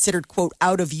she was considered, quote,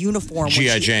 out of uniform.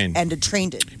 G.I. Jane. And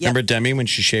trained it. Yep. Remember Demi when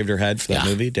she shaved her head for that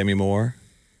movie? Demi Moore?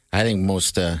 I think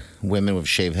most women with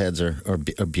shaved heads are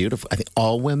beautiful. I think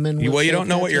all women. Well, you don't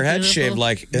know what your head's shaped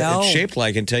like. No. It's shaped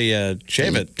like until you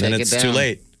shave it. Then it's too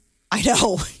late. I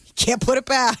know. You can't put it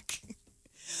back.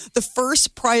 The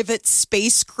first private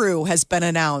space crew has been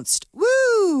announced.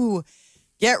 Woo!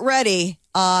 Get ready.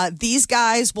 These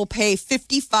guys will pay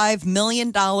 $55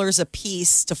 million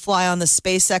apiece to fly on the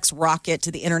SpaceX rocket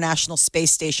to the International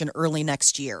Space Station early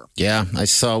next year. Yeah, I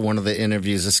saw one of the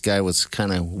interviews. This guy was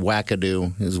kind of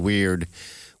wackadoo. He was weird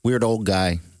old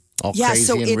guy, all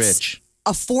crazy and rich.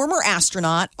 A former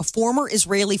astronaut, a former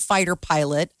Israeli fighter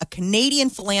pilot, a Canadian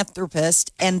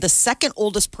philanthropist, and the second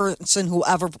oldest person who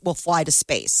ever will fly to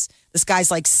space. This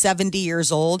guy's like 70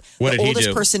 years old. What the did he oldest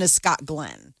do? person is Scott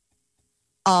Glenn.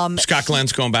 Scott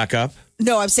Glenn's going back up?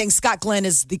 No, I'm saying Scott Glenn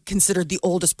is considered the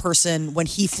oldest person. When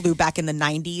he flew back in the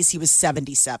 90s, he was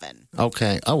 77.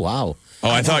 Okay. Oh, wow. Oh,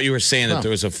 I thought you were saying that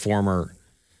there was a former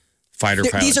fighter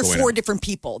pilot. These are going four up. different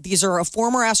people. These are a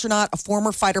former astronaut, a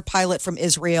former fighter pilot from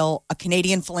Israel, a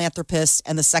Canadian philanthropist,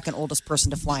 and the second oldest person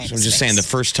to fly into So I'm just space. saying the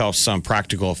first tells some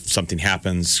practical if something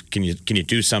happens, can you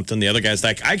do something? The other guy's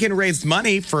like, I can raise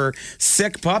money for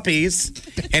sick puppies,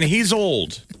 and he's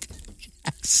old.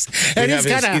 And We he's have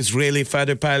his kinda- Israeli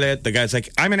fighter pilot. The guy's like,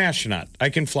 I'm an astronaut. I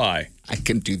can fly. I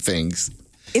can do things.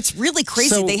 It's really crazy.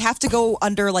 So- They have to go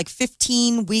under like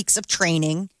 15 weeks of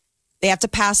training. They have to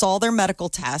pass all their medical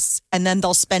tests, and then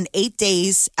they'll spend 8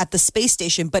 days at the space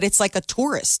station, but it's like a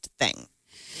tourist thing.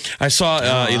 I saw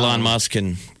Elon Musk,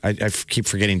 and I keep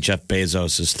forgetting Jeff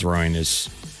Bezos is throwing his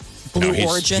Blue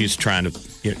Origin. He's trying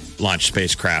to launch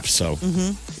spacecraft. So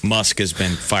Musk has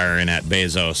been firing at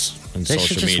Bezos on They should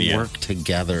social just media. work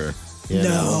together. you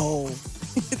know? No.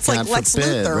 It's God like Lex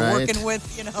forbid, Luthor right? working with,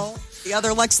 the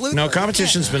other Lex Luthor. No,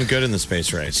 competition's been good in the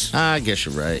space race. I guess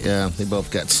you're right. Yeah, they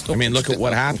both got. I mean, look at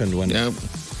what happened when Yep.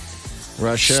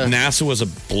 Russia. NASA was a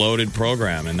bloated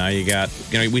program, and now you got,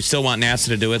 we still want NASA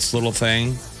to do its little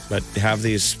thing, but have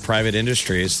these private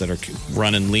industries that are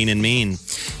running lean and mean.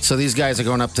 So these guys are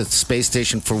going up to the space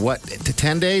station for what?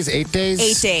 10 days? 8 days?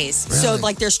 8 days. So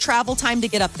like there's travel time to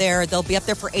get up there. They'll be up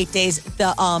there for 8 days.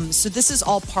 So this is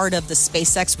all part of the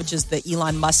SpaceX, which is the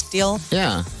Elon Musk deal.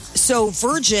 Yeah. So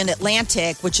Virgin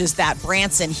Atlantic, which is that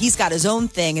Branson, he's got his own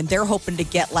thing, and they're hoping to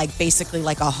get basically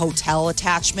a hotel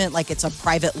attachment, like it's a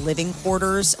private living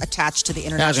quarters attached to the I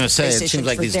was International going to say, Space it Station seems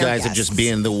like for these their guys are guests. just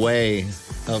being the way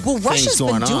of Well, things Russia's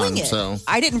going been doing on. it. So,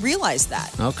 I didn't realize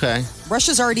that. okay.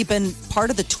 Russia's already been part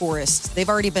of the tourists. They've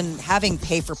already been having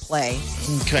pay for play.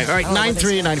 Okay. All right. Oh, what is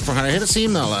 938-9400. Hit us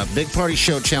email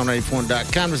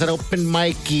bigpartyshow@channel94.com. There's that open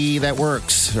mic-y that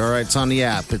works. All right. It's on the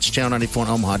app. It's Channel 94 in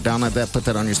Omaha. Download that. Put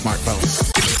that on your smartphone.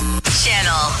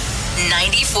 Channel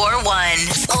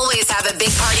 94.1. Always have a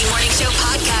Big Party Morning Show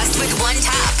podcast with one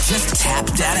tap. Just tap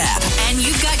that app. And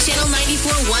you've got Channel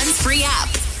 94.1's free app.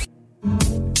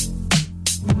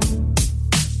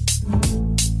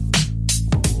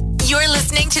 You're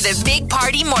listening to the Big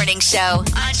Party Morning Show on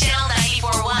Channel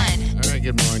 94.1. All right,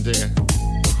 good morning, dear.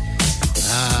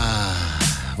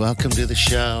 Welcome to the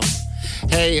show.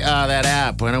 Hey, that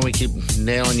app. I know we keep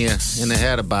nailing you in the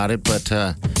head about it, but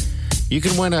you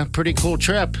can win a pretty cool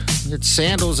trip. It's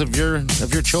sandals of your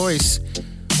choice.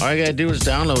 All you gotta do is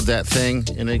download that thing,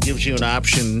 and it gives you an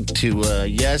option to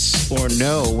yes or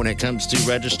no when it comes to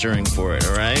registering for it.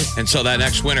 All right. And so that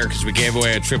next winner, because we gave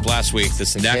away a trip last week,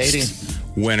 this next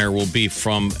winner will be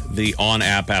from the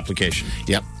on-app application.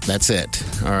 Yep, that's it.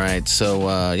 All right.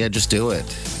 So yeah, just do it.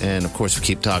 And of course, we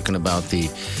keep talking about the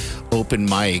open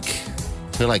mic.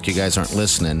 I feel like you guys aren't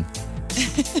listening.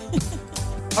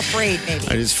 Afraid, maybe.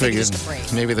 I just figured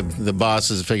maybe the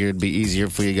bosses figured it'd be easier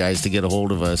for you guys to get a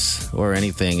hold of us or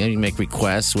anything. And you make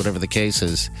requests, whatever the case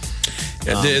is.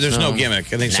 There's no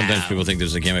gimmick. I think sometimes people think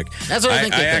there's a gimmick. That's what I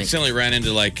think. I accidentally ran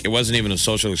into, like, it wasn't even a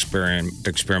social experiment.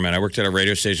 I worked at a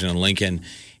radio station in Lincoln,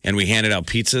 and we handed out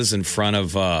pizzas in front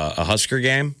of a Husker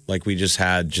game. Like, we just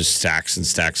had stacks and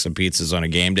stacks of pizzas on a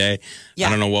game day. Yeah. I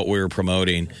don't know what we were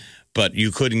promoting, but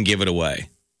you couldn't give it away.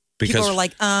 Because people are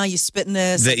like, you spitting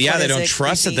this. They don't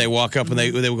trust it. They walk up and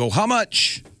they would go, how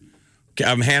much?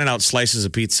 I'm handing out slices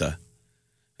of pizza. And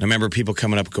I remember people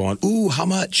coming up going, ooh, how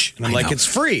much? And I'm like, it's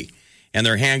free. And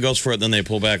their hand goes for it, then they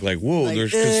pull back like, whoa,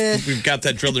 we've got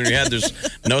that drilled in your head. There's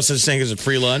no such thing as a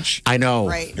free lunch. I know.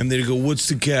 Right. And they go, what's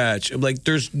the catch? I'm like,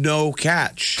 there's no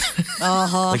catch.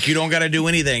 Like, you don't got to do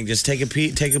anything. Just take a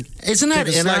Isn't that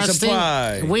take a slice of interesting?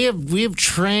 pie. We have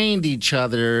trained each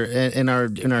other and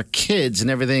our kids and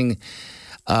everything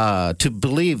to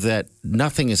believe that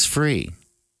nothing is free.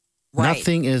 Right.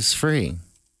 Nothing is free.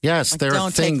 Yes, there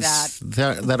are things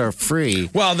that are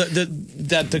free. Well,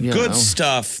 the good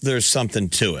stuff, there's something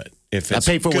to it. If it's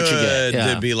pay for good, what you get. Yeah.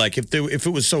 there'd be like, if it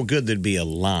was so good, there'd be a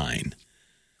line.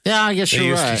 Yeah, I guess They you're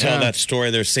used right. to tell that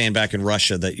story they're saying back in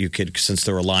Russia that you could, since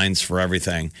there were lines for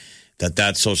everything,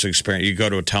 that social experience, you go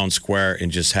to a town square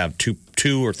and just have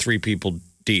two or three people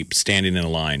deep standing in a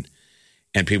line,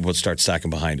 and people would start stacking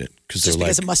behind it because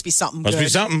it must be something good. Must be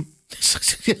something.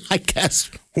 I guess.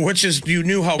 Which is, you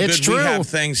knew how It's good true. we have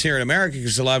things here in America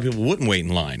because a lot of people wouldn't wait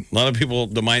in line. A lot of people,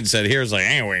 the mindset here is like,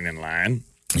 I ain't waiting in line.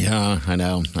 Yeah, I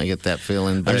know. I get that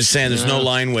feeling. But I'm just saying there's no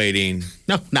line waiting.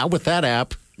 No, not with that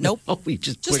app. Nope. Oh, we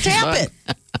just push tap a it.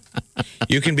 button.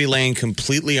 You can be laying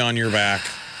completely on your back,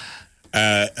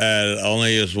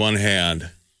 only use one hand.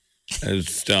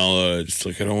 It's download. It's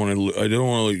like I don't want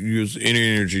to use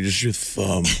any energy, just your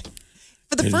thumb.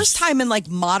 For the first time in like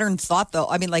modern thought, though,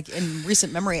 I mean, like in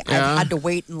recent memory, I've had to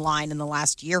wait in line in the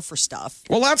last year for stuff.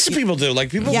 Well, lots of people do.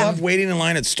 Like people love waiting in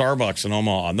line at Starbucks in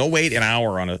Omaha. They'll wait an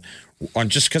hour on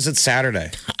just because it's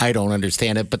Saturday. I don't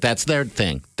understand it, but that's their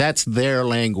thing. That's their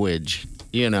language.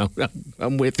 You know,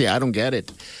 I'm with you. I don't get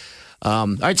it. All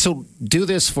right, so do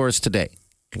this for us today.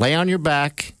 Lay on your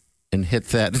back and hit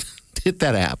that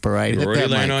app. All right, You're hit already that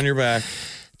laying mic. on your back.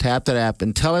 Tap that app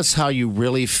and tell us how you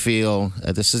really feel.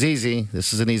 This is easy.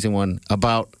 This is an easy one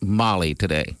about Molly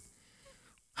today.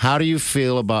 How do you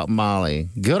feel about Molly?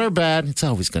 Good or bad? It's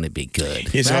always going to be good.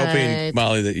 He's right? hoping,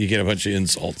 Molly, that you get a bunch of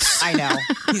insults. I know.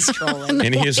 He's trolling.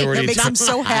 And he's already. It makes him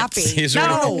so happy. He's I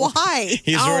already- don't know why.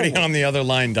 He's already on the other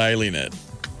line dialing it.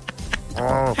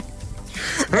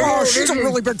 Oh, she's a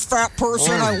really big fat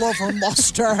person. I love her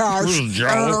mustache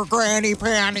and her granny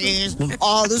panties.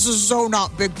 Oh, this is so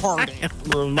not Big Party.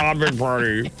 Not big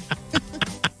party.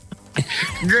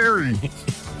 Gary.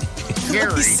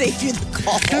 He's saving the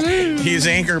call. He's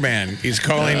Anchorman. He's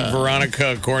calling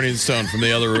Veronica Corningstone from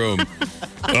the other room.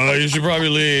 You should probably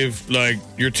leave. Like,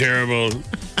 you're terrible.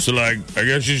 So, like, I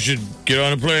guess you should get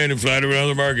on a plane and fly to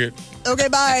another market. Okay,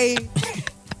 bye.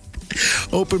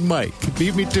 Open mic.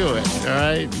 Beat me to it. All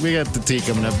right. We got the tea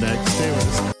coming up next. Stay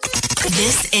with us.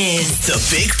 This is The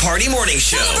Big Party Morning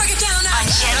Show. on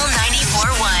Channel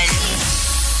 94.1.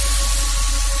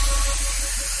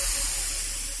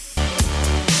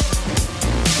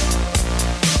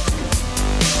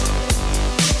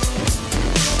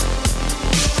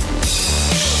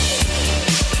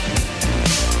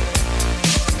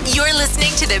 You're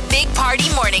listening to the Big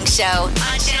Party Morning Show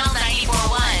on Channel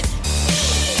 94.1.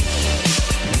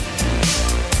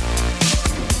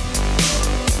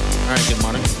 All right, good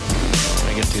morning.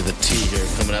 I get to the tea here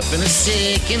coming up in a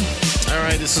second. All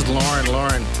right, this is Lauren.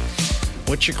 Lauren,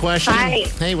 what's your question? Hi.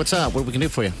 Hey, what's up? What we can do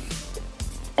for you?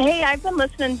 Hey, I've been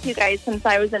listening to you guys since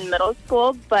I was in middle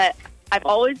school, but I've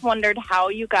always wondered how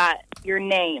you got your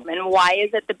name and why is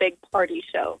it the Big Party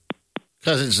Show?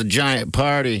 Because it's a giant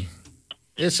party.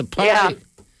 It's a party.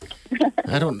 Yeah.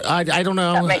 I don't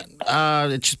know.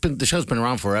 That It's just been, the show's been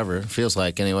around forever. It feels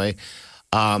like anyway.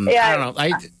 Yeah, I don't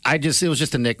know. I just, it was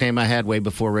just a nickname I had way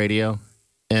before radio.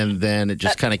 and then it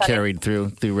just kind of carried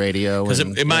through radio. Because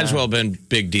it might as well have been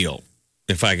big deal,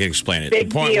 if I could explain it. Big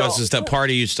the point deal. was that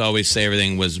party used to always say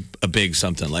everything was a big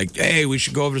something. Like, hey, we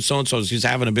should go over to so-and-so's. He's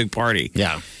having a big party.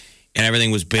 Yeah. And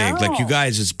everything was big. Like, you Oh.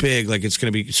 guys, it's big. Like, it's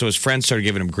going to be. So his friends started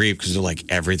giving him grief because they're like,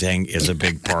 everything is a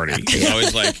big party. He's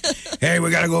always like, hey, we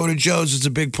got to go over to Joe's. It's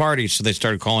a big party. So they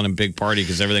started calling him Big Party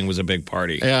because everything was a big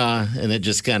party. Yeah, and it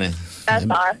just kind of. That's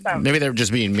awesome. Maybe they were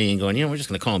just being mean, going, we're just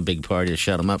going to call him Big Party to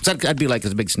shut him up. So I'd be like,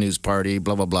 it's a big snooze party,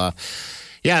 blah, blah, blah.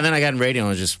 Yeah, and then I got in radio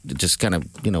and it just kind of,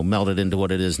 melded into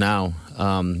what it is now.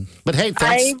 But hey,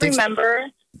 thanks. I remember.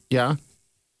 Yeah.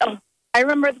 Oh, I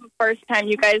remember the first time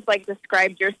you guys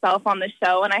described yourself on the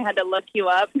show, and I had to look you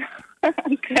up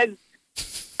because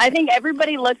I think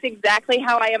everybody looks exactly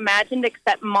how I imagined,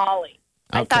 except Molly.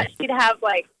 I thought she'd have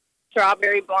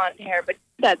strawberry blonde hair, but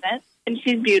she doesn't, and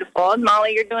she's beautiful. And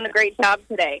Molly, you're doing a great job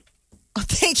today. Oh,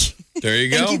 thank you. There you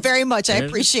go. Thank you very much. I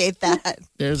appreciate that.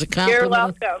 There's a compliment. You're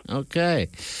welcome. Okay.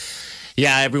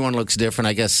 Yeah, everyone looks different.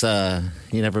 I guess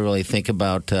you never really think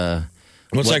about.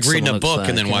 Well, it's what like reading a someone looks book like,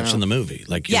 and then watching the movie.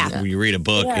 Like, you read a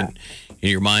book and in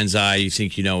your mind's eye, you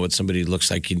think you know what somebody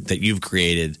looks like that you've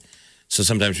created. So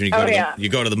sometimes when you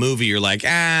go to the movie, you're like,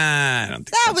 I don't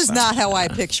think That was not how I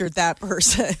pictured that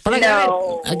person. But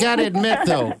No. I got to admit,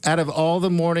 though, out of all the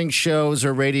morning shows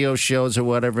or radio shows or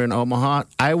whatever in Omaha,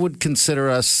 I would consider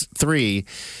us three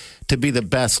to be the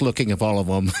best looking of all of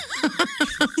them.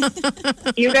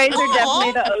 You guys are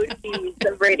definitely the OGs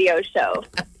of radio show.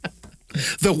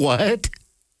 The what?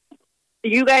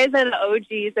 You guys are the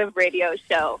OGs of radio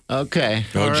show. Okay.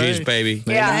 Oh, All geez, right. baby.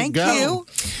 There Thank go. you.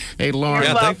 Hey, Lauren.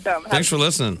 You're Yeah, welcome. thanks for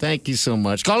listening. Thank you so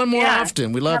much. Call in more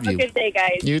often. We love Have you. a good day,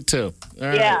 guys. You too. All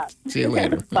right. Yeah. See you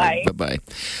later. Bye. Bye.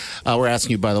 We're asking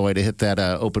you, by the way, to hit that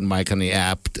open mic on the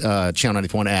app, Channel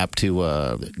 94 app,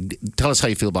 to tell us how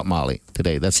you feel about Molly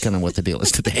today. That's kind of what the deal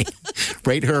is today.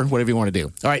 Rate her, whatever you want to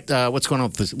do. All right. What's going on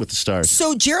with the stars?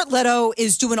 So Jared Leto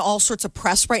is doing all sorts of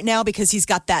press right now because he's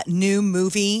got that new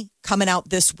movie coming out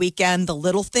this weekend, The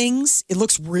Little Things. It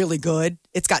looks really good.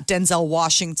 It's got Denzel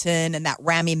Washington and that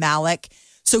Rami Malek.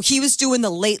 So he was doing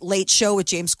the Late Late Show with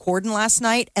James Corden last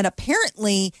night, and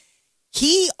apparently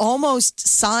he almost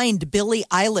signed Billie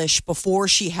Eilish before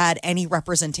she had any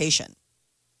representation.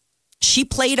 She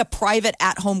played a private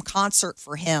at-home concert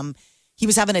for him. He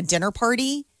was having a dinner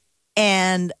party,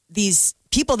 and these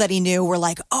people that he knew were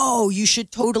like, oh, you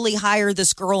should totally hire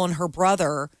this girl and her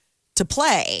brother to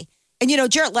play. And,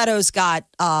 Jared Leto's got,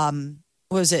 30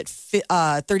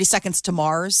 Seconds to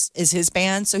Mars is his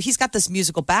band. So he's got this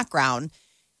musical background.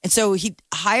 And so he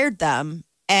hired them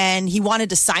and he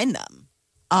wanted to sign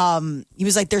them. He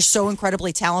was like, they're so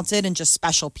incredibly talented and just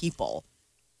special people.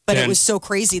 But it was so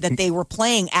crazy that they were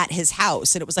playing at his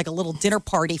house. And it was like a little dinner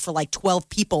party for 12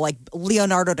 people. Like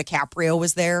Leonardo DiCaprio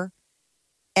was there.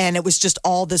 And it was just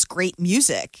all this great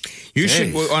music. You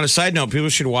should, on a side note, people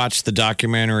should watch the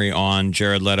documentary on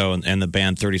Jared Leto and the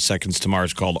band 30 Seconds to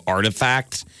Mars called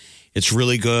Artifact. It's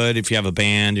really good if you have a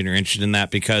band and you're interested in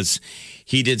that because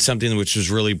he did something which was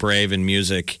really brave in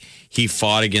music. He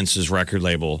fought against his record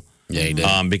label. Yeah, he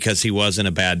did. Because he was in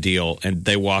a bad deal. And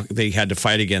they had to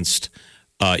fight against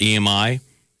EMI.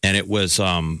 And it was,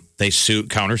 they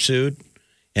countersued.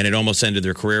 And it almost ended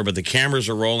their career, but the cameras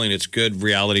are rolling. It's good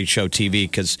reality show TV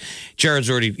because Jared's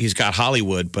he's got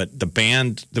Hollywood, but the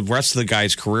band, the rest of the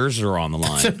guys' careers are on the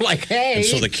line. They're like, hey. And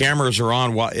so the cameras are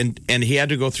on, and he had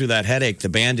to go through that headache. The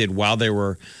band did while they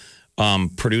were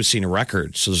producing a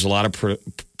record. So there's a lot of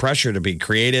pressure to be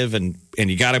creative, and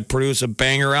you got to produce a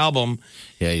banger album.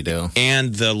 Yeah, you do.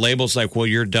 And the label's like, well,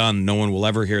 you're done. No one will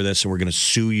ever hear this, and we're going to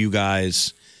sue you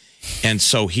guys. And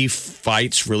so he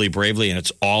fights really bravely, and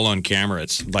it's all on camera.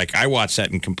 It's like I watched that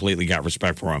and completely got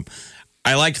respect for him.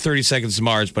 I liked 30 Seconds to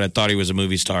Mars, but I thought he was a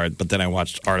movie star. But then I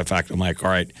watched Artifact. I'm like, all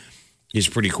right, he's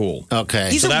pretty cool. Okay.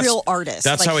 He's a real artist.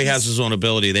 That's how he has his own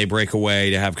ability. They break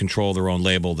away to have control of their own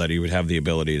label, that he would have the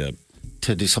ability to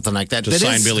do something like that. To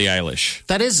sign Billie Eilish.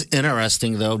 That is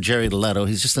interesting, though. Jared Leto,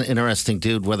 he's just an interesting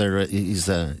dude, whether he's,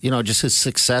 just his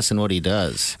success and what he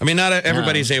does. I mean, not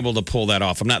everybody's able to pull that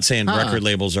off. I'm not saying record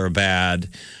labels are bad,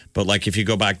 but like if you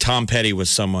go back, Tom Petty was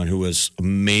someone who was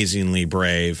amazingly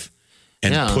brave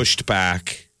and pushed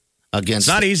back. Against it's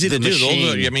not easy the to do.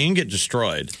 machine. I mean, you can get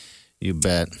destroyed. You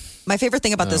bet. My favorite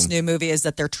thing about this new movie is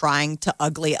that they're trying to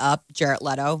ugly up Jared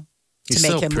Leto. To He's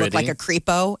make so him pretty. look like a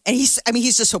creepo. And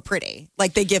he's just so pretty.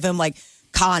 Like they give him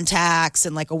contacts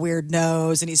and a weird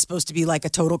nose and he's supposed to be a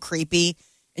total creepy.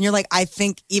 And you're like, I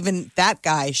think even that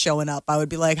guy showing up, I would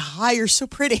be like, hi, you're so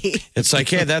pretty. It's like,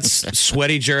 hey, that's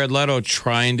sweaty Jared Leto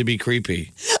trying to be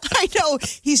creepy. I know.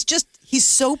 He's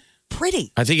so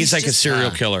pretty. I think he's like a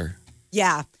serial killer.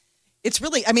 Yeah. It's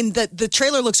really, I mean, the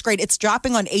trailer looks great. It's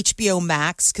dropping on HBO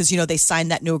Max because, they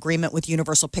signed that new agreement with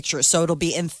Universal Pictures. So it'll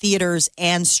be in theaters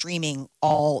and streaming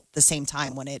all the same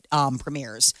time when it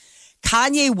premieres.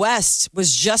 Kanye West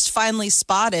was just finally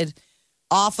spotted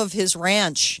off of his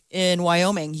ranch in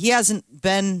Wyoming. He hasn't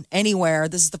been anywhere.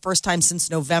 This is the first time since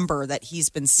November that he's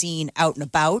been seen out and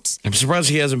about. I'm surprised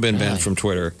he hasn't been banned from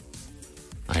Twitter.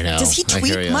 I know. Does he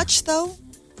tweet much, though?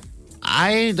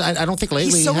 I don't think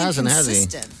lately He's so he hasn't, has he?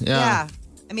 inconsistent. Yeah.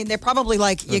 I mean, they're probably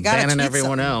like, you got to banning tweet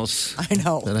everyone something. else. I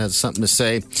know. That has something to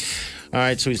say. All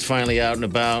right, so he's finally out and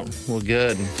about. Well,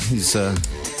 good. He's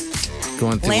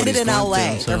going through Landed what he's in going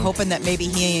LA. through, so. They're hoping that maybe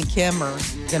he and Kim are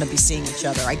going to be seeing each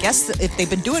other. I guess if they've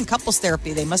been doing couples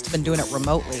therapy, they must have been doing it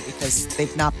remotely because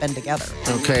they've not been together.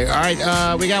 Okay, all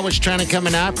right. We got what's trending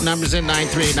coming up. Numbers in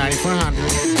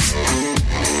 938-9400.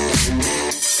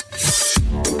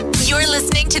 You're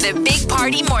listening to the Big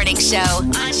Party Morning Show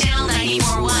on Channel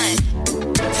 94.1.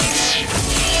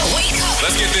 Wake up.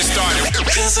 Let's get this started.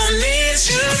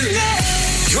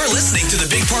 You're listening to the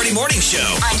Big Party Morning Show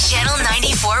On Channel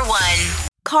 94.1.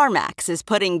 CarMax is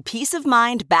putting peace of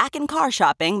mind back in car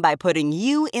shopping by putting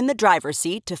you in the driver's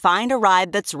seat to find a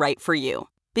ride that's right for you.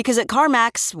 Because at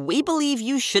CarMax, we believe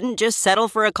you shouldn't just settle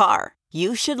for a car.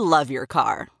 You should love your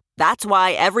car. That's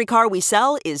why every car we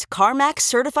sell is CarMax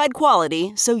certified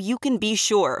quality, so you can be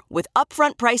sure with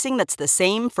upfront pricing that's the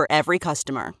same for every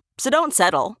customer. So don't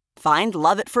settle. Find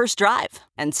love at first drive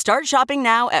and start shopping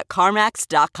now at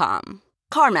CarMax.com.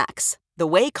 CarMax, the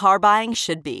way car buying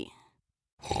should be.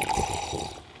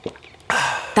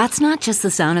 That's not just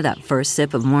the sound of that first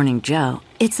sip of Morning Joe.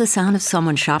 It's the sound of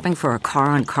someone shopping for a car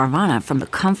on Carvana from the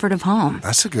comfort of home.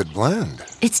 That's a good blend.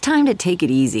 It's time to take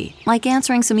it easy, like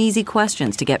answering some easy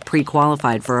questions to get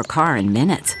pre-qualified for a car in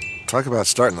minutes. Talk about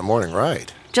starting the morning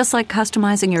right. Just like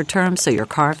customizing your terms so your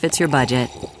car fits your budget.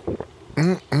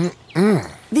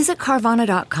 Visit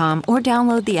Carvana.com or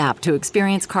download the app to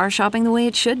experience car shopping the way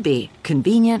it should be.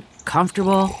 Convenient,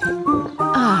 comfortable.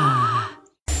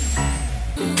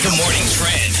 The morning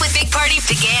trend With Big Party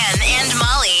began and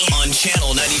Molly. on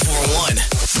Channel 94.1.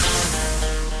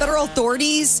 Federal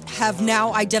authorities have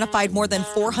now identified more than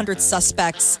 400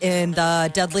 suspects in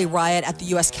the deadly riot at the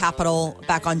U.S. Capitol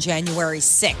back on January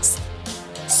 6th.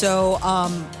 So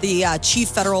the chief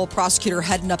federal prosecutor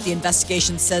heading up the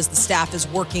investigation says the staff is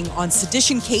working on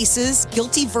sedition cases.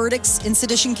 Guilty verdicts in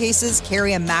sedition cases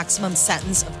carry a maximum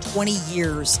sentence of 20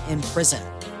 years in prison.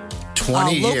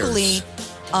 20 years. Locally,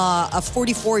 a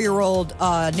 44-year-old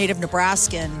native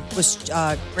Nebraskan was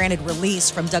granted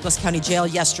release from Douglas County Jail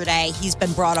yesterday. He's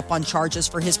been brought up on charges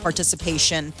for his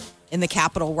participation in the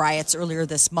Capitol riots earlier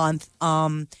this month.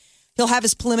 He'll have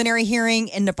his preliminary hearing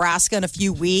in Nebraska in a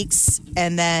few weeks,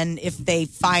 and then if they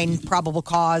find probable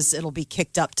cause, it'll be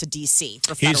kicked up to D.C.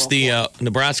 for federal He's the court.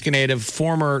 Nebraska native,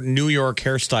 former New York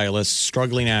hairstylist,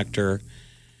 struggling actor,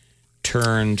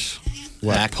 turned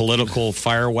political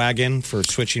fire wagon for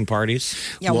switching parties.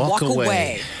 Yeah, walk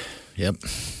away. Yep.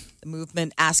 The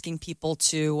movement asking people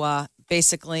to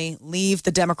basically leave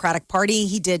the Democratic Party.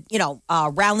 He did,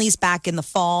 rallies back in the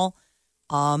fall.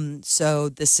 So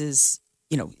this is,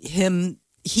 him.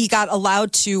 He got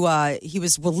allowed to, he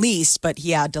was released, but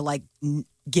he had to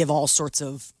give all sorts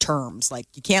of terms. Like,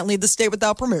 you can't leave the state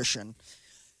without permission.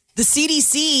 The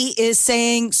CDC is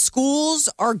saying schools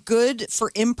are good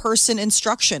for in-person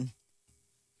instruction.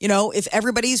 If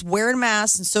everybody's wearing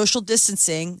masks and social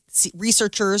distancing,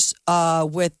 researchers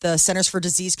with the Centers for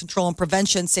Disease Control and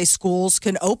Prevention say schools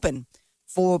can open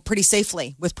for pretty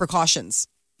safely with precautions.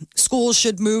 Schools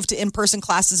should move to in-person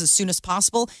classes as soon as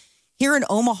possible. Here in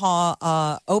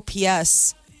Omaha,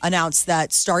 OPS announced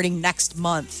that starting next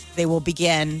month, they will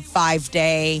begin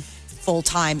 5-day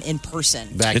full-time in person.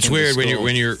 It's weird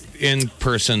when you're in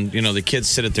person. The kids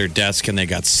sit at their desk and they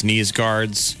got sneeze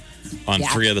guards on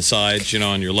three of the sides.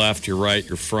 On your left, your right,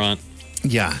 your front.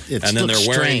 Yeah, and then they're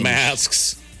wearing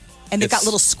masks. And they've got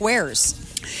little squares.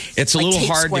 It's a like little tape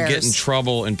hard squares. to get in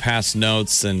trouble and pass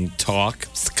notes and talk.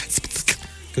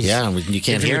 Yeah, you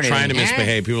can't if hear you're trying to anything.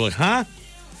 misbehave. People are like, huh?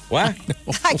 What?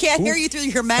 I can't hear you through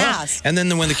your mask. And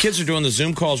then when the kids are doing the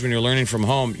Zoom calls when you're learning from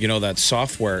home, that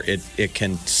software, it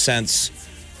can sense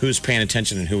who's paying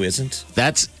attention and who isn't.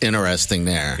 That's interesting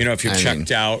there. If you're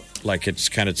checked out, it's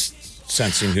kind of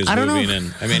sensing who's I don't moving.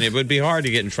 know. And it would be hard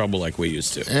to get in trouble like we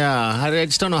used to. Yeah, I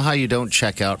just don't know how you don't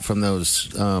check out from those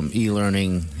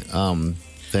e-learning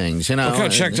things. Look how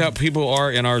checked out people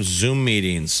are in our Zoom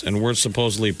meetings, and we're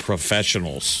supposedly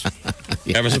professionals.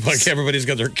 Yes. Everybody's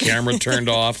got their camera turned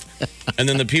off, and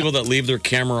then the people that leave their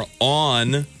camera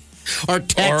on are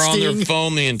on their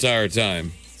phone the entire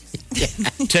time.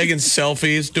 Taking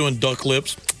selfies, doing duck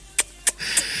lips.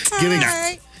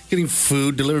 getting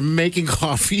food delivered, making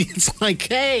coffee. It's like,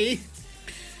 hey.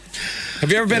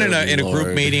 Have you ever been in a Lord.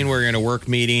 group meeting where you're in a work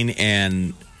meeting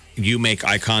and you make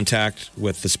eye contact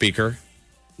with the speaker?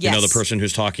 Yes. You know, the person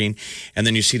who's talking, and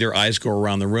then you see their eyes go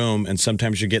around the room, and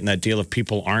sometimes you're getting that deal if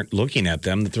people aren't looking at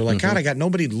them, that they're like, God, I got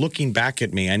nobody looking back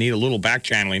at me. I need a little back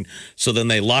channeling. So then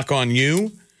they lock on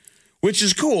you, which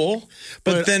is cool.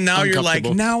 But then now you're like,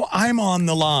 now I'm on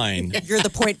the line. You're the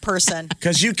point person.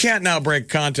 Because you can't now break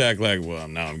contact like, well,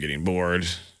 now I'm getting bored.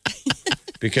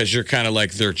 Because you're kind of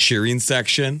like their cheering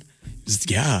section.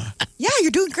 Yeah. Yeah,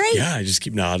 you're doing great. Yeah, I just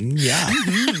keep nodding. Yeah.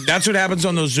 That's what happens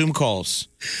on those Zoom calls.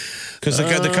 Because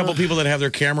the couple people that have their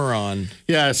camera on.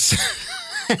 Yes.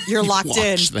 You're locked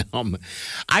in. Them.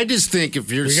 I just think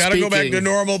if you're We got to go back to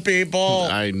normal people.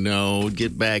 I know.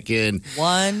 Get back in.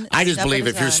 I just believe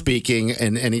if you're speaking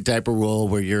in any type of role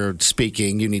where you're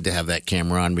speaking, you need to have that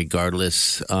camera on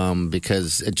regardless.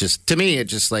 Because it just, to me,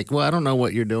 it's just like, well, I don't know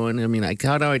what you're doing. I mean,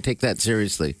 how do I take that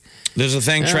seriously? There's a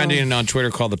thing trending on Twitter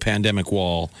called the pandemic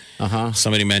wall.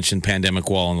 Somebody mentioned pandemic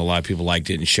wall, and a lot of people liked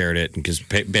it and shared it because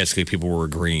basically people were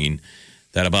agreeing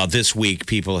that about this week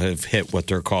people have hit what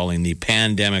they're calling the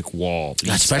pandemic wall.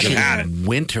 Especially in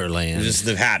Winterland.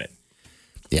 They've had it.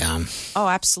 Yeah. Oh,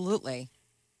 absolutely.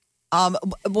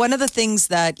 One of the things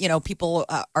that, people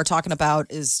are talking about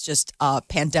is just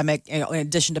pandemic, in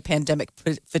addition to pandemic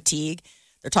fatigue,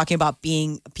 they're talking about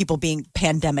people being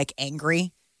pandemic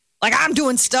angry. Like, I'm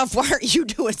doing stuff. Why aren't you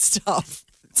doing stuff?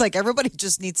 It's like everybody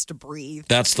just needs to breathe.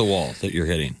 That's the wall that you're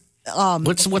hitting.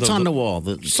 What's on the wall?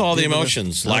 It's all the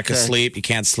emotions. Lack of sleep. You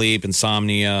can't sleep.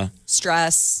 Insomnia.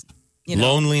 Stress.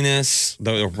 Loneliness.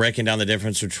 They're breaking down the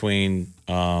difference between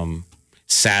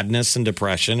sadness and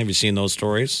depression. Have you seen those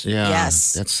stories? Yeah.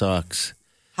 Yes. That sucks.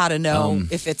 How to know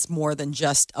if it's more than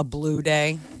just a blue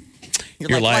day.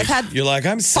 You're like,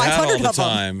 I'm sad all the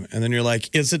time. And then you're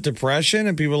like, is it depression?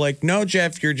 And people are like, no,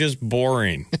 Jeff, you're just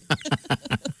boring.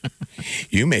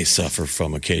 You may suffer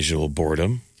from occasional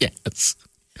boredom. Yes.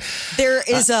 There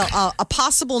is a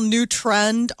possible new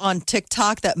trend on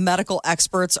TikTok that medical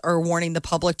experts are warning the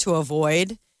public to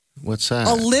avoid. What's that?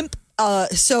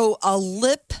 A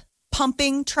lip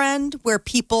pumping trend where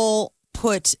people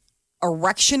put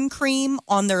erection cream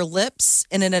on their lips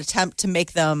in an attempt to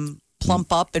make them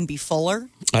plump up and be fuller.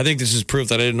 I think this is proof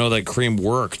that I didn't know that cream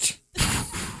worked.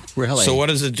 Really? So what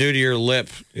does it do to your lip?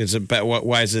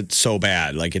 Why is it so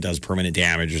bad? Like it does permanent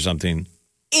damage or something?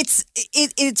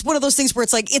 It's one of those things where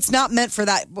it's like it's not meant for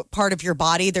that part of your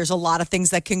body. There's a lot of things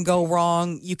that can go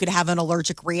wrong. You could have an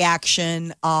allergic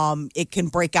reaction. It can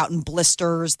break out in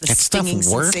blisters. The stinging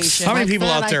sensation. How many people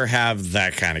out there have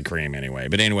that kind of cream anyway?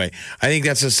 But anyway, I think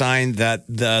that's a sign that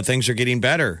the things are getting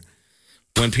better.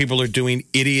 When people are doing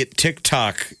idiot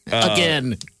TikTok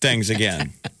things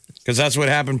again. Because that's what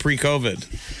happened pre-COVID.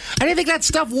 I didn't think that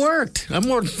stuff worked.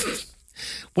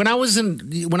 When I was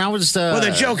well,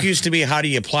 the joke used to be, how do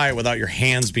you apply it without your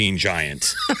hands being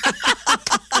giant?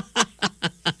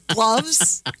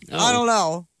 Gloves? I don't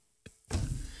know.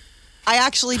 I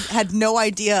actually had no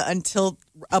idea until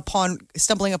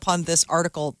stumbling upon this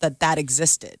article that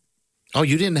existed. Oh,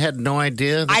 you had no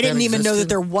idea? I didn't even know that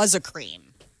there was a cream.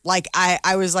 Like,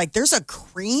 I was like, there's a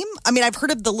cream? I mean, I've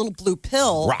heard of the little blue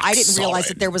pill. I didn't realize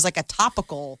that there was like a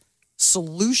topical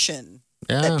solution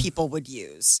that people would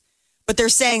use. But they're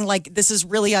saying, like, this is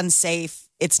really unsafe.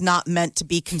 It's not meant to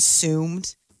be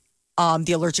consumed.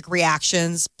 The allergic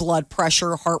reactions, blood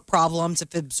pressure, heart problems,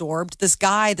 if absorbed. This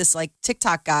like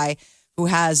TikTok guy who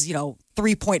has,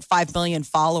 3.5 million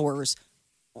followers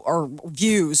or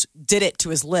views did it to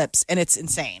his lips, and it's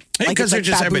insane. Because like,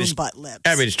 they're just baboon butt lips.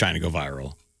 Everybody's trying to go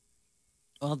viral.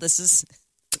 Well, this is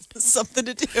something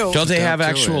to do. Don't they have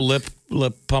actual lip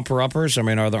pumper uppers? I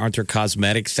mean, aren't there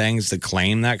cosmetic things that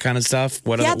claim that kind of stuff?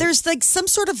 There's like some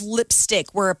sort of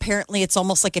lipstick where apparently it's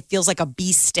almost like it feels like a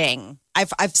bee sting.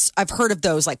 I've heard of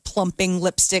those like plumping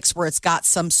lipsticks where it's got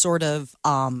some sort of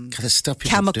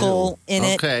chemical in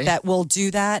it that will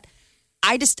do that.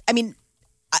 For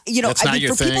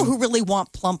people who really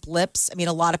want plump lips, I mean,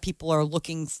 a lot of people are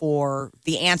looking for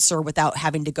the answer without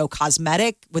having to go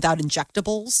cosmetic, without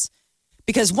injectables.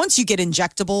 Because once you get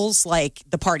injectables, like,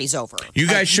 the party's over. You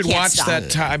guys should watch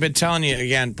that. I've been telling you,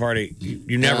 again, Party,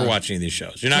 you never watch any of these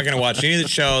shows. You're not going to watch any of the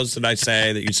shows that I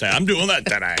say that you say, I'm doing that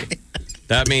today.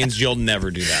 That means you'll never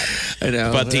do that. I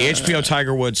know. But the HBO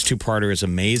Tiger Woods two-parter is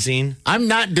amazing. I'm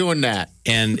not doing that.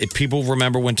 And if people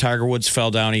remember when Tiger Woods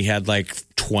fell down, he had like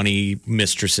 20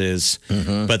 mistresses.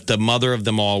 Mm-hmm. But the mother of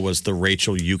them all was the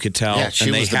Rachel Yucatel. Yeah,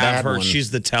 she was the bad one.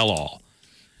 She's the tell-all.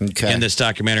 Okay. In this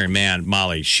documentary, man,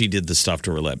 Molly, she did the stuff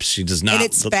to her lips. She does not. And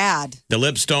it's bad. The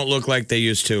lips don't look like they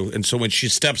used to. And so when she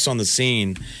steps on the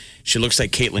scene she looks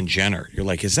like Caitlyn Jenner. You're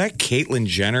like, is that Caitlyn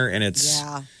Jenner? And it's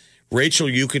Rachel.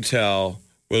 You could tell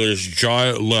with his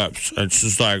giant lips. It's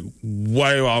just like,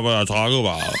 what am I going to talk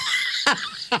about?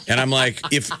 And I'm like,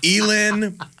 if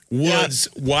Elin Woods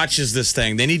watches this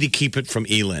thing, they need to keep it from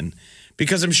Elin.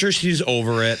 Because I'm sure she's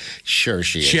over it. Sure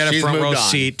she is. She had a She's front row moved on.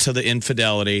 seat to the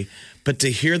infidelity. But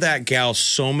to hear that gal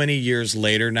so many years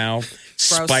later now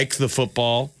spike the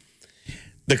football,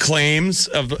 the claims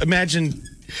of, imagine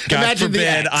God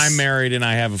forbid I'm married and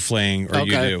I have a fling, or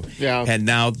you do. Yeah. And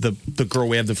now the girl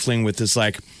we have the fling with is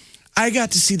like, I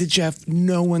got to see the Jeff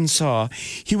no one saw.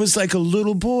 He was like a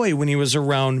little boy when he was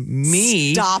around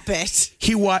me. Stop it.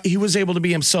 He was able to be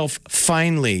himself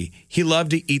finally. He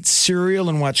loved to eat cereal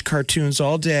and watch cartoons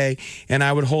all day, and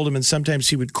I would hold him, and sometimes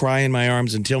he would cry in my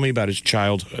arms and tell me about his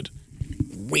childhood.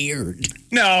 Weird.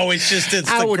 No, it's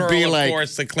I the would girl, be of like-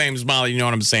 course, that claims Molly. You know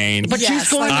what I'm saying? But she's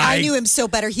going- I knew him so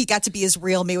better. He got to be his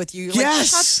real me with you. Like,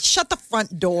 Yes. shut the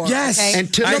front door. Yes. Okay?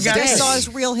 And to Look, this I day- saw his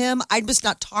real him. I was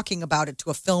not talking about it to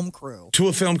a film crew. To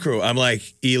a film crew, I'm like,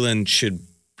 Elin should.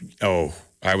 Oh,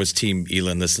 I was team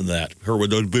Elin. This and that. Her with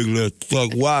those big lips.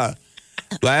 Like what?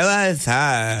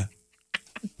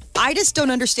 I just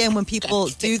don't understand when people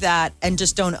do that and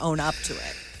just don't own up to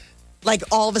it. Like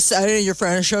all of a sudden your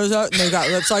friend shows up and they got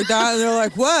lips like that and they're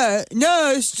like, what?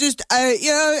 No, it's just, I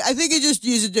think I just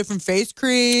use a different face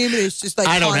cream. And it's just like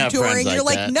I don't have contouring. friends like You're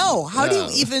like, that. no, how do you No.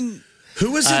 even?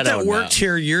 Who was I it that don't worked know.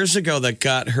 here years ago that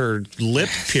got her lip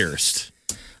pierced?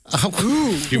 Do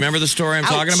you remember the story I'm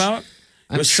talking about?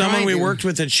 It was someone trying we to. worked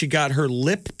with that she got her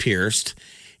lip pierced.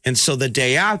 And so the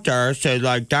day after, said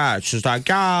like that. She's like,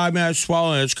 yeah, I mean, it's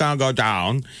swollen. It's going to go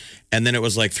down. And then it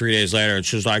was like 3 days later. And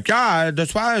she's like, yeah, the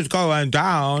swelling is going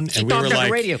down. And we were Talked on like,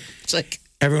 the radio. It's like,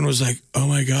 everyone was like, oh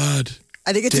my God.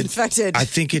 I think it's infected. I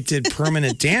think it did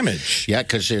permanent damage. yeah,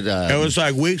 because it. It was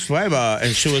like weeks later.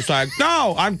 And she was like,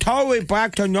 no, I'm totally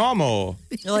back to normal.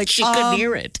 You're like, she couldn't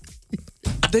hear it.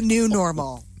 the new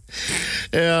normal.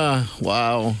 Yeah.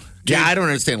 Wow. Yeah, I don't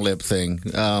understand lip thing.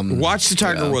 Watch the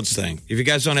Tiger Woods thing. If you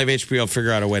guys don't have HBO,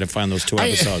 figure out a way to find those two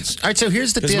episodes. All right, so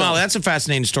here's the Because deal. Molly, that's a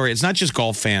fascinating story. It's not just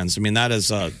golf fans. I mean, that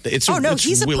is it's. Oh no, it's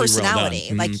he's a really well done.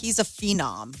 personality. Like he's a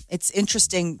phenom. It's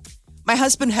interesting. My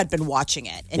husband had been watching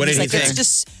it, and What he's did he like, "It's think?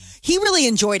 just." He really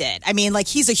enjoyed it. I mean, like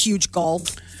he's a huge golf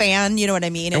fan. You know what I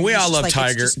mean? And we he's all just love like,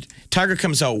 Tiger. it's just- Tiger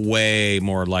comes out way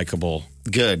more likable.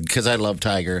 Good, because I love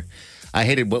Tiger. I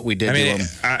hated what we did I mean, to him.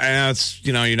 I know it's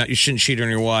you shouldn't cheat on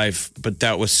your wife, but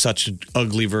that was such an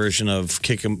ugly version of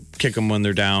kick them when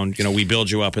they're down. You know, we build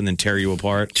you up and then tear you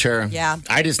apart. Sure. Yeah.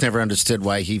 I just never understood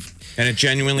why he. And it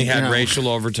genuinely had Yeah. racial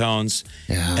overtones.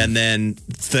 Yeah. And then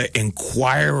the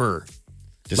Inquirer,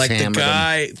 Just like the hammered him.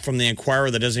 guy from the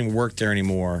Inquirer that doesn't even work there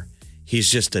anymore, he's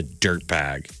just a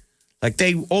dirtbag. Like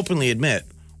they openly admit,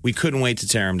 we couldn't wait to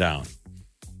tear him down.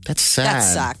 That's sad.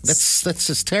 That sucks. That's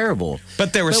just terrible.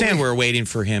 But they were saying we were waiting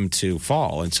for him to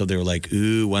fall. And so they were like,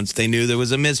 ooh, once they knew there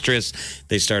was a mistress,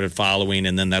 they started following.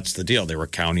 And then that's the deal. They were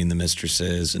counting the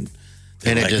mistresses. And they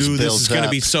And were it like, just ooh, this builds is going to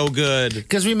up. be so good.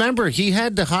 Because remember, he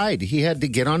had to hide. He had to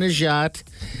get on his yacht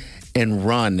and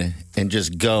run and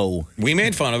just go. We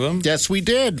made fun of him. Yes, we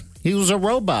did. He was a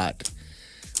robot.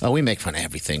 Oh, we make fun of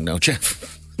everything, no,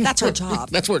 Jeff? That's our job.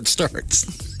 That's where it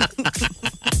starts.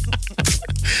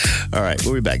 All right,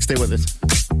 we'll be back. Stay with us.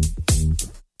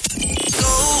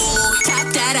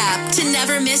 Tap that app to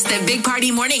never miss the Big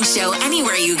Party Morning Show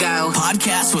anywhere you go.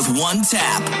 Podcast with one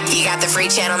tap. You got the free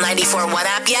Channel 94.1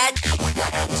 app yet?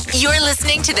 You're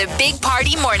listening to the Big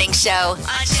Party Morning Show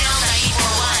on Channel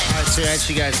 94.1. All right, so I ask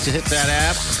you guys to hit that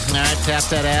app. All right, tap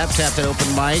that app, tap that open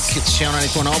mic. It's Channel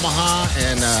 94 in Omaha,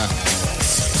 and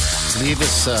leave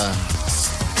us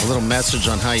a little message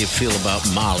on how you feel about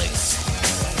Molly.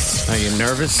 Are you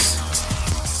nervous?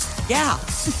 Yeah.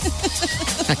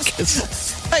 I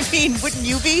guess. I mean, wouldn't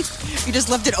you be? You just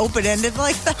left it open ended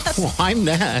like that. Well, I'm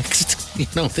next,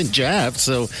 than Jeff.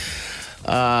 So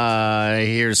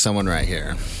here's someone right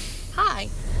here. Hi.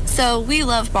 So we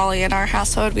love Molly in our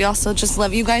household. We also just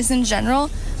love you guys in general.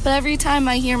 But every time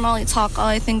I hear Molly talk, all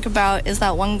I think about is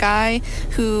that one guy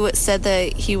who said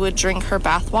that he would drink her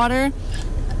bathwater.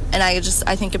 And I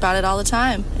think about it all the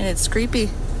time. And it's creepy.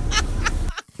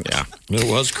 Yeah, it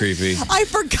was creepy. I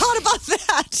forgot about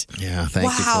that. Yeah, thank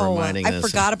you for reminding us. I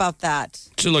forgot about that.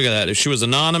 So look at that. If she was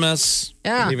anonymous, you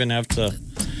didn't even have to.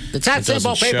 It's not It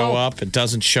doesn't show up. It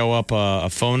doesn't show up a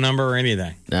phone number or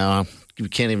anything. No, you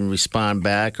can't even respond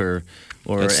back or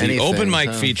It's anything. the open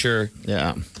mic feature.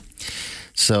 Yeah.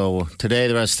 So today,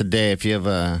 the rest of the day, if you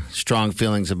have strong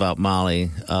feelings about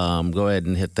Molly, go ahead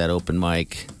and hit that open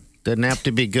mic. Doesn't have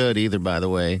to be good either, by the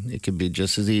way. It could be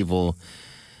just as evil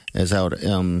as I would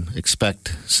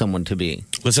expect someone to be.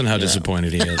 Listen how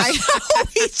disappointed he is. I know.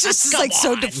 He's just like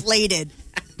so deflated.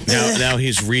 Now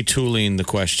he's retooling the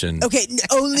question. Okay,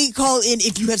 only call in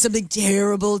if you have something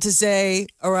terrible to say.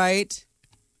 All right.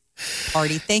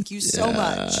 Party, thank you so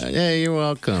much. Yeah, you're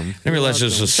welcome. I realized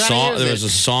there's a song. There was a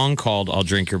song called "I'll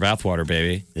Drink Your Bathwater,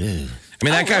 Baby." I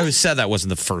mean, that guy who said that wasn't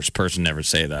the first person to ever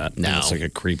say that. No. It's like a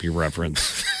creepy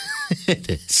reference. It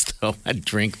is, though. I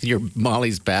drink your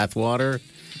Molly's bathwater.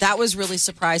 That was really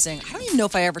surprising. I don't even know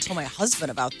if I ever told my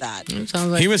husband about that.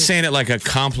 He was saying it like a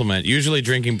compliment. Usually,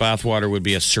 drinking bathwater would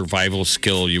be a survival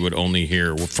skill you would only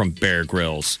hear from Bear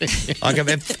Grylls. Like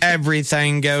if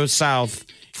everything goes south,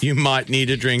 you might need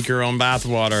to drink your own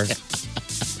bathwater.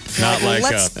 Not like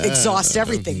let's exhaust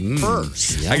everything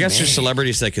first. I guess there's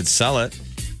celebrities that could sell it.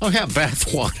 Oh, yeah,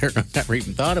 bathwater. I never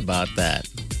even thought about that.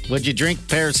 Would you drink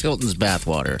Paris Hilton's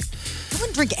bathwater? I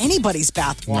wouldn't drink anybody's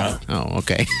bathwater. No. Oh,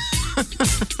 okay.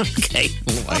 Okay.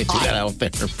 Why do that out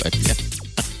there? But, yeah.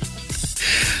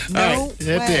 No All right.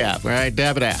 Hit way. the app. All right.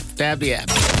 Dab the app.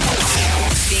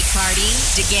 Big Party,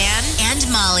 DeGan,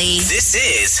 and Molly This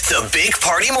is the Big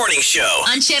Party Morning Show.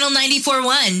 on Channel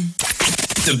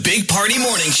 94.1. The Big Party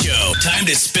Morning Show. Time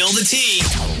to spill the tea.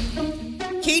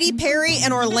 Katy Perry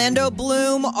and Orlando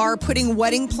Bloom are putting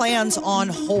wedding plans on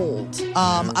hold.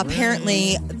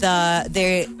 Apparently,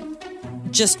 they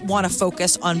just want to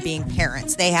focus on being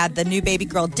parents. They had the new baby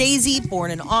girl, Daisy,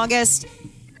 born in August.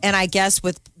 And I guess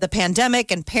with the pandemic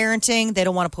and parenting, they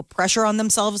don't want to put pressure on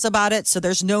themselves about it. So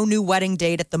there's no new wedding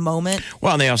date at the moment.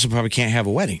 Well, and they also probably can't have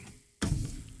a wedding.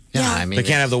 Yeah, I mean, They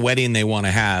can't have the wedding they want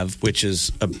to have, which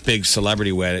is a big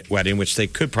celebrity wedding, which they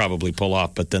could probably pull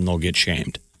off, but then they'll get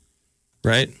shamed.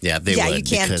 Right? Yeah, they Yeah, would. you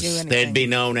can't because do anything. They'd be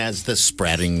known as the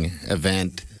spreading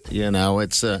event. You know,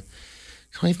 it's don't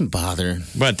even bother.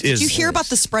 But Did you hear about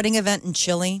the spreading event in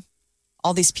Chile?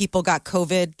 All these people got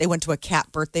COVID. They went to a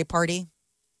cat birthday party.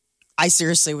 I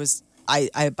seriously was,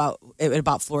 it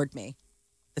about floored me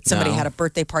that somebody No. had a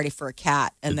birthday party for a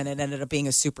cat and then it ended up being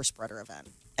a super spreader event.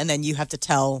 And then you have to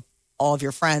tell all of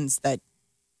your friends that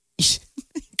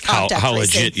how contact tracing.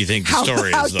 legit you think the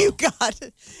story how is, though. you got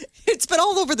it. It's been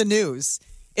all over the news.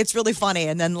 It's really funny.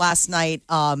 And then last night,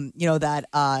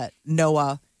 that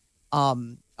Noah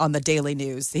on the Daily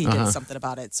News, he did something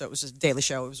about it. So it was just a Daily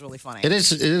Show. It was really funny. It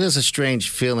is a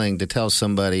strange feeling to tell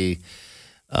somebody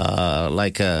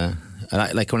like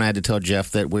when I had to tell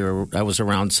Jeff that I was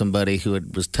around somebody who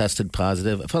was tested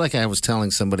positive. I felt like I was telling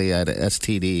somebody I had an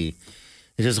STD.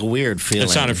 It's just a weird feeling.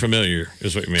 It sounded familiar,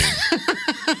 is what you mean.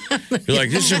 You're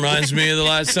like, this reminds me of the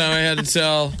last time I had to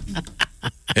tell,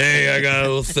 hey, I got a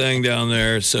little thing down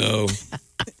there, so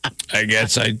I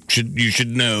guess you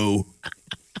should know.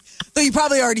 Though you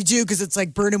probably already do because it's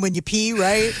like burning when you pee,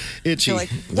 right? Itchy. You're like,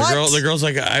 what? The girl's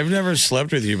like, I've never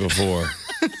slept with you before.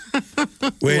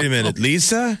 Wait a minute,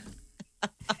 Lisa?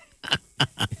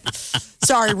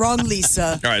 Sorry, wrong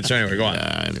Lisa. All right, so anyway, go on.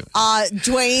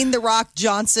 Dwayne The Rock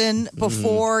Johnson,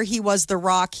 before he was The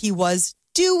Rock, he was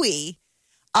Dewey.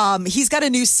 He's got a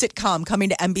new sitcom coming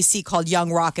to NBC called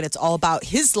Young Rock, and it's all about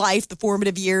his life, the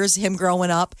formative years, him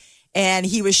growing up. And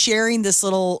he was sharing this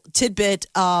little tidbit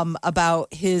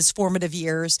about his formative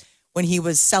years when he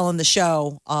was selling the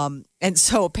show. And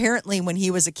so apparently when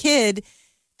he was a kid,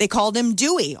 they called him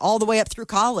Dewey all the way up through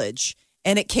college.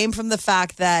 And it came from the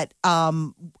fact that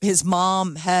his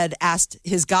mom had asked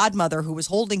his godmother, who was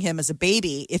holding him as a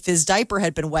baby, if his diaper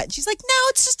had been wet. And she's like, no,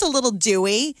 it's just a little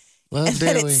Dewey. And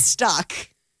then it stuck.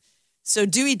 So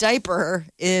Dewey diaper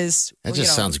is... That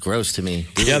just sounds gross to me.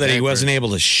 Yeah, that he wasn't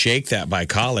able to shake that by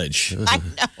college. I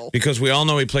know. Because we all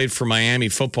know he played for Miami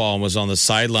football and was on the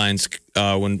sidelines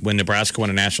when Nebraska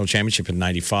won a national championship in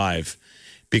 '95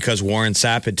 because Warren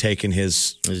Sapp had taken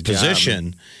his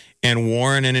position. And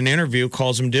Warren, in an interview,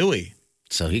 calls him Dewey.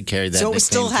 So he carried that. So it was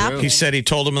still happening. He said he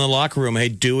told him in the locker room, hey,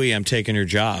 Dewey, I'm taking your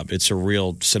job. It's a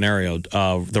real scenario.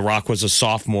 The Rock was a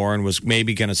sophomore and was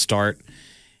maybe going to start.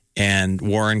 And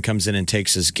Warren comes in and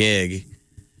takes his gig.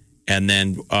 And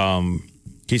then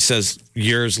he says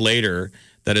years later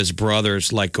that his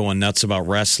brother's like going nuts about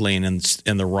wrestling and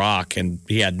The Rock. And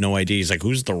he had no idea. He's like,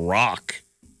 who's The Rock?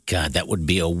 God, that would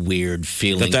be a weird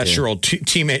feeling. That's your old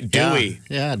teammate, Dewey.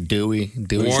 Yeah, Dewey.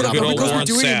 Warren, good old Warren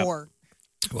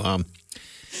Sapp.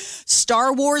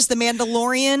 Star Wars The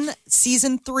Mandalorian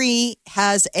Season 3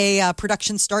 has a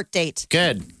production start date.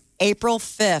 Good. April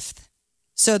 5th.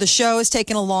 So the show has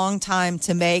taken a long time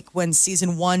to make. When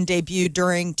Season 1 debuted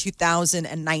during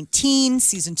 2019,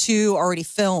 Season 2 already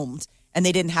filmed, and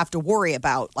they didn't have to worry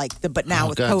about but now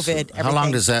with COVID, How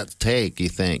long does that take, you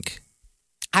think?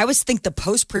 I always think the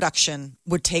post-production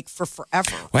would take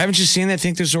forever. Well, haven't you seen that? I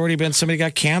think there's already been somebody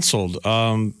got canceled.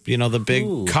 The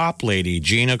big cop lady,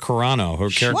 Gina Carano, her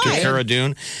character, Cara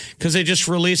Dune, because they just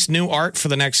released new art for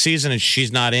the next season and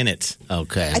she's not in it.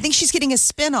 Okay. I think she's getting a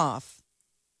spin-off.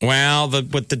 Well,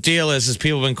 what the deal is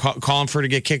people have been calling for her to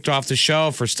get kicked off the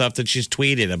show for stuff that she's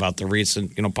tweeted about the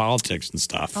recent, politics and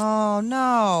stuff. Oh,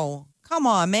 no. Come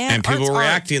on, man. And people were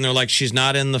reacting. They're like, she's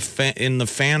not in the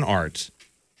fan art.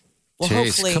 Well, Jeez,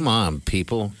 hopefully. come on,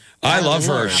 people. I love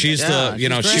her. She's she's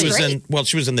she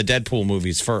was in the Deadpool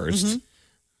movies first.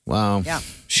 Mm-hmm. Wow. Yeah.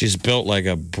 She's built like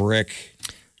a brick.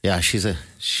 Yeah, she shirt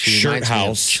reminds me of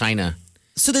house. China.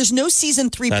 So there's no season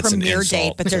 3 That's an premiere date,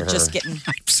 insult but they're to just her. getting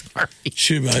I'm sorry.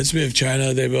 She reminds me of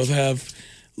China. They both have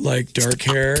like dark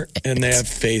hair and they have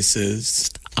faces.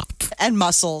 and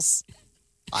muscles.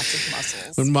 Lots of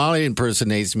muscles. When Molly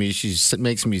impersonates me, she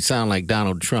makes me sound like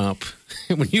Donald Trump.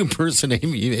 And when you impersonate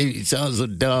me, you make me sound so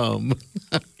dumb.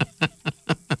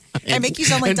 I make you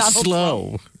sound like and Donald slow.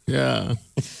 Trump. Yeah.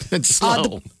 And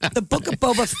slow. The Book of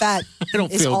Boba Fett I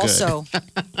don't is feel good. also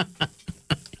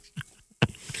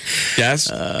Yes,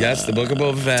 the Book of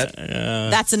Boba Fett.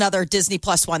 that's another Disney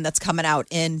Plus one that's coming out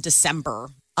in December.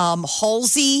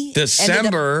 Halsey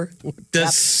December.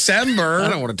 I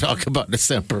don't want to talk about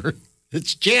December.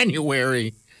 It's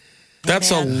January.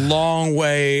 That's a long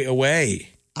way away.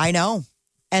 I know.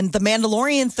 And The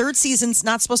Mandalorian third season's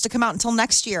not supposed to come out until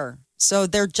next year. So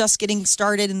they're just getting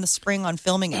started in the spring on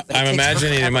filming it. But I'm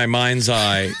imagining in my mind's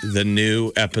eye the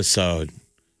new episode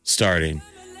starting.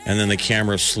 And then the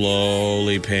camera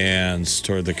slowly pans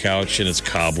toward the couch and its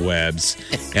cobwebs.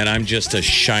 And I'm just a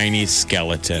shiny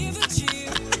skeleton.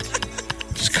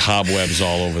 Just cobwebs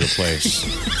all over the place.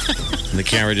 And the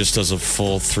camera just does a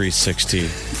full 360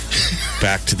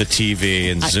 back to the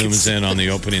TV and zooms in on the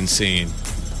opening scene.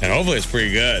 And hopefully it's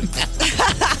pretty good.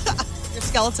 Your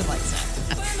skeleton likes it.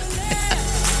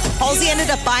 Halsey ended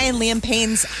up buying Liam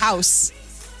Payne's house.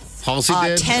 Halsey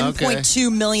did?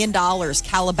 $10.2 million,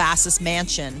 Calabasas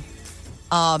mansion.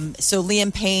 So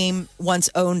Liam Payne once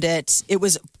owned it. It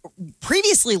was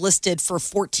previously listed for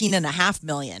 $14.5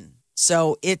 million.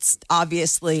 So it's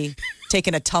obviously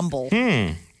taken a tumble.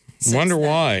 Wonder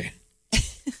why.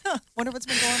 Wonder what's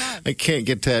been going on. I can't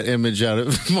get that image out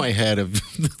of my head of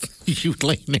you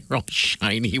laying there all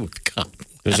shiny with cobwebs.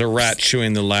 There's a rat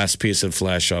chewing the last piece of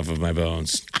flesh off of my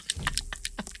bones.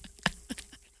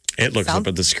 It looks up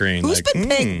at the screen Who's like, been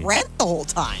paying rent the whole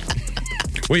time?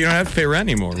 Well, you don't have to pay rent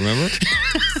anymore, remember?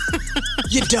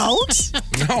 You don't?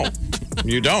 No,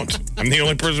 you don't. I'm the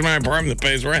only person in my apartment that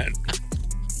pays rent.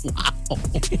 Wow.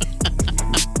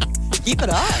 Keep it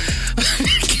up.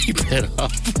 Keep it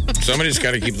up. Somebody's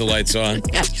got to keep the lights on.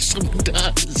 Yeah, someone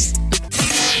does.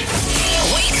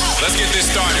 Wake up Let's get this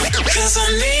started.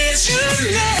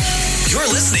 You're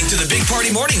listening to the Big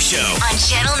Party Morning Show. on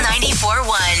Channel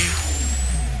 94.1.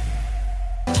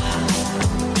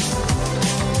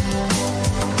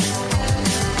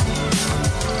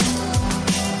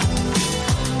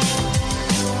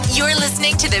 You're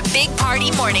listening to the Big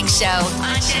Party Morning Show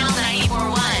on Channel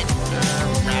 94.1.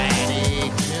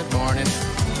 Alrighty. Good morning.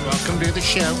 Welcome to the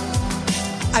show.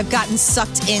 I've gotten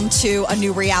sucked into a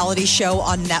new reality show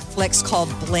on Netflix called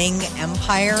Bling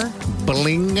Empire.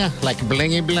 Bling, like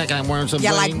blingy, like I'm wearing some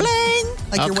Yeah, bling. like bling.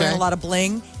 Like you're wearing a lot of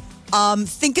bling.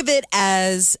 Think of it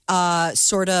as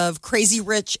sort of Crazy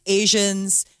Rich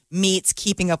Asians meets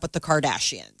Keeping Up with the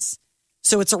Kardashians.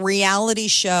 So it's a reality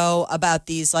show about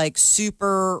these like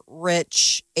super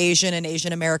rich Asian and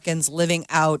Asian Americans living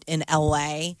out in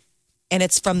LA. And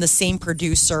it's from the same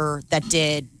producer that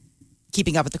did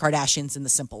Keeping Up with the Kardashians and The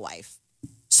Simple Life.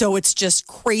 So it's just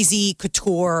crazy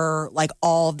couture, like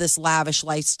all of this lavish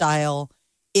lifestyle.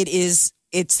 It's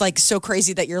like so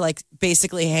crazy that you're like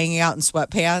basically hanging out in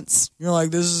sweatpants. You're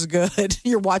like, this is good.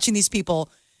 You're watching these people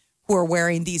who are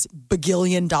wearing these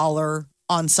 $1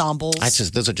 ensembles.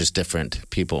 Those are just different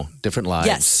people, different lives.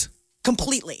 Yes,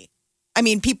 completely. I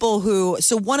mean, people who,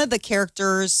 so one of the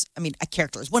characters,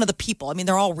 one of the people, I mean,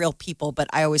 they're all real people, but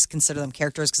I always consider them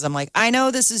characters because I'm like, I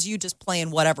know this is you just playing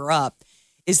whatever up,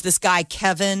 is this guy,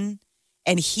 Kevin,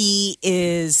 and he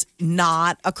is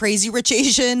not a crazy rich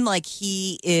Asian. Like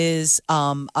he is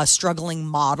a struggling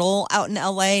model out in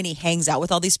LA and he hangs out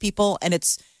with all these people. And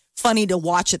it's funny to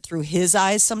watch it through his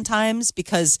eyes sometimes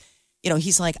because, you know,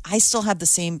 he's like, I still have the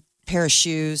same pair of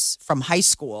shoes from high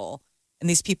school. And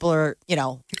these people are, you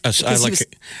know. I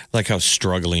like how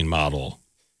struggling model.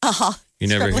 Uh-huh. You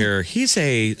never hear, he's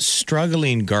a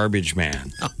struggling garbage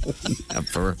man. Oh,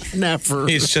 never.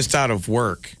 He's just out of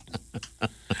work.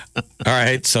 All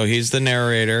right, so he's the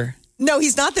narrator. No,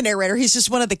 he's not the narrator. He's just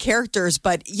one of the characters.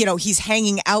 But, he's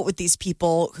hanging out with these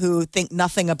people who think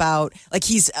nothing about, like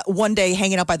he's one day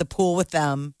hanging out by the pool with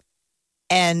them.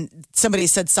 And somebody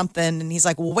said something and he's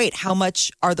like, well, wait, how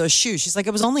much are those shoes? She's like,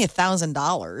 it was only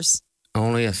 $1,000.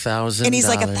 Only $1,000. And he's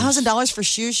like, $1,000 for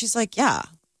shoes? She's like, yeah.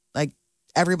 Like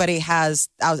everybody has,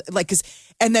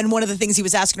 and then one of the things he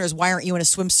was asking her is, why aren't you in a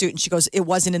swimsuit? And she goes, it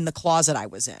wasn't in the closet I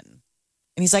was in.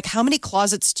 And he's like, how many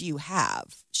closets do you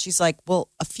have? She's like, well,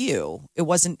 a few. It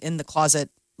wasn't in the closet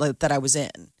that I was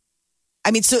in.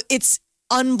 I mean, so it's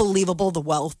unbelievable the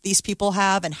wealth these people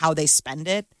have and how they spend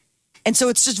it. And so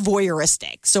it's just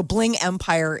voyeuristic. So Bling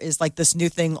Empire is like this new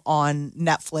thing on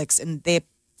Netflix, and they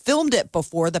filmed it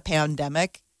before the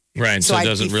pandemic. Right, so it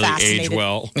doesn't really age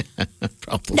well.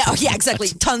 No, yeah, exactly.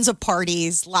 Tons of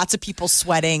parties, lots of people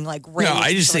sweating, like No,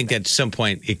 I just think at some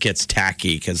point it gets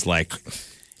tacky because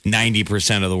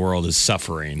 90% of the world is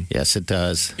suffering. Yes, it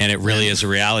does. And it really is a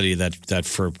reality that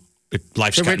for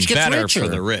life's gotten better for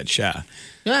the rich. Yeah.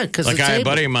 Yeah, because I had a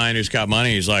buddy of mine who's got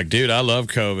money. He's like, dude, I love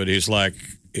COVID. He's like,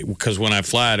 because when I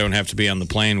fly, I don't have to be on the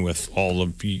plane with all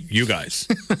of you guys.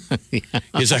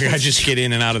 He's like, I just get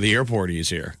in and out of the airport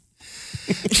easier.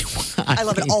 I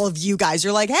love it. All of you guys.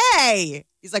 You're like, hey.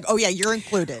 He's like, oh, yeah, you're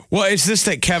included. Well, is this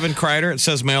that Kevin Kreider? It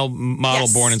says male model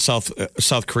born in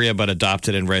South Korea but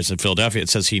adopted and raised in Philadelphia. It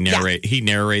says he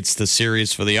narrates the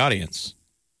series for the audience.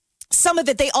 Some of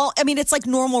it, it's like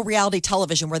normal reality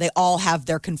television where they all have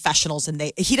their confessionals and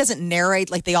he doesn't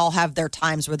narrate. Like they all have their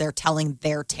times where they're telling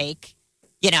their take.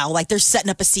 Like they're setting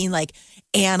up a scene like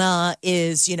Anna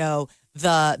is, the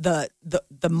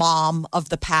mom of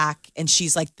the pack. And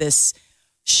she's like this.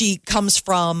 She comes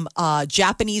from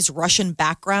Japanese Russian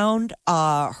background.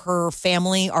 Her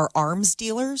family are arms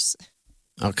dealers.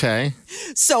 Okay.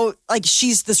 So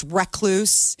she's this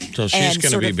recluse. So she's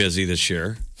going to be busy this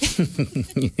year.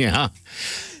 Yeah.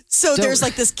 So there's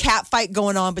this cat fight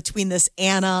going on between this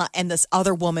Anna and this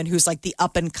other woman who's like the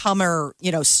up and comer,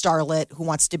 starlet who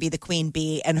wants to be the queen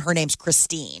bee, and her name's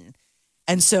Christine.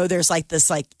 And so there's this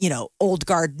old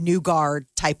guard, new guard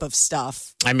type of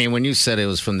stuff. I mean, when you said it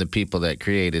was from the people that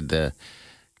created the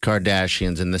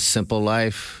Kardashians and The Simple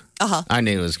Life, I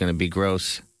knew it was going to be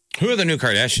gross. Who are the new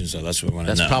Kardashians, though? That's what we want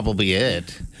to know. That's probably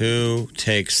it. Who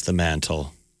takes the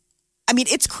mantle? I mean,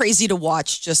 it's crazy to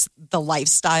watch just the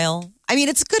lifestyle. I mean,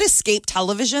 it's good escape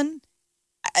television.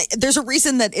 There's a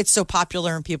reason that it's so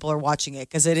popular and people are watching it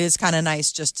because it is kind of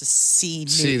nice just to see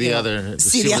what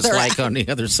it's like on the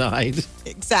other side.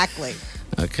 Exactly.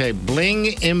 Okay,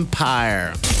 Bling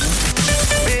Empire.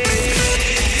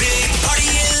 Big Party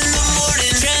in the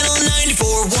morning, Channel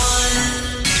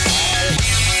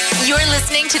 94.1. You're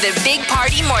listening to the Big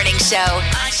Party Morning Show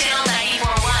on Channel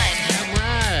 94.1. All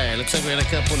right. Looks like we had a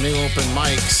couple new open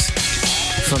mics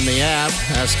from the app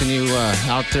asking you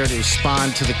out there to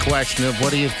respond to the question of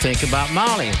what do you think about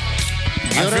Molly?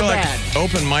 Good I feel or like bad?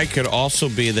 Open Mic could also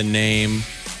be the name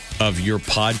of your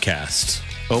podcast.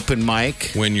 Open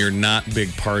Mic? When you're not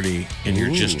Big Party and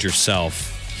you're just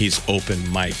yourself, he's Open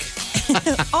Mic.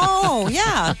 Oh,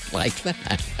 yeah. Like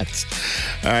that.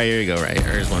 All right, here you go right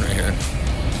here. Here's one right here.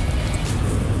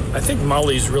 I think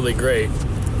Molly's really great.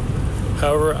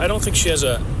 However, I don't think she has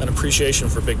an appreciation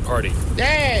for Big Party.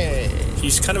 Yay!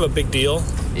 He's kind of a big deal,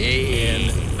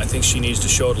 and I think she needs to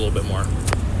show it a little bit more.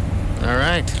 All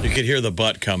right. You could hear the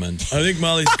butt coming. I think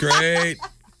Molly's great.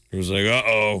 He was like,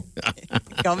 uh-oh.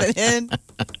 Coming in.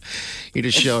 You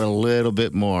just showed a little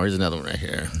bit more. Here's another one right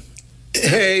here.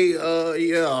 Hey,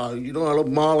 yeah, I love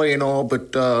Molly and all,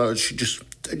 but I just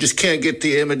can't get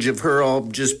the image of her all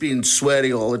just being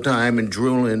sweaty all the time and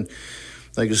drooling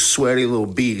like a sweaty little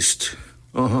beast.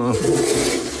 Uh-huh.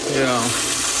 Yeah.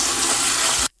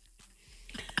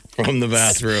 From the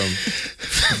bathroom.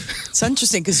 It's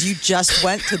interesting because you just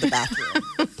went to the bathroom.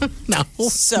 No.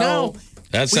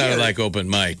 That sounded like Open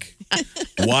Mic.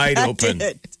 Wide open.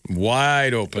 Did.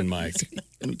 Wide open mic.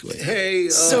 Hey,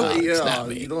 yeah,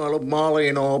 you know, I love Molly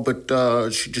and all, but I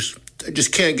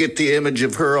just can't get the image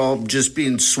of her all just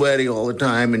being sweaty all the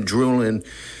time and drooling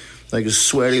like a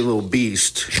sweaty little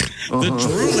beast. The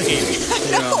drooling.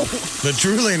 Yeah. The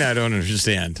drooling, I don't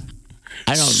understand.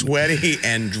 I don't. Sweaty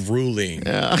and drooling.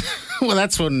 Yeah. Well,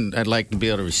 that's when I'd like to be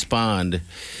able to respond.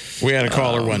 We had a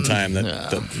caller one time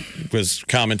that was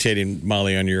commentating,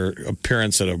 Molly, on your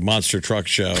appearance at a monster truck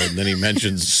show, and then he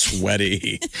mentioned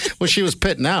sweaty. Well, she was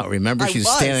pitting out, remember? She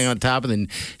was standing on top, and then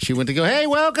she went to go, hey,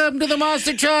 welcome to the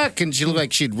monster truck. And she looked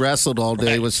like she'd wrestled all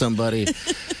day with somebody. I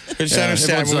just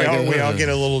understand. We all get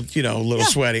a little,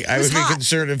 sweaty. I would be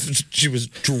concerned if she was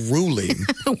drooling.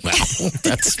 Well,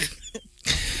 that's...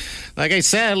 Like I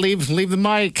said, leave the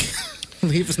mic.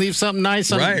 leave something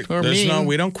nice on Right. or There's mean.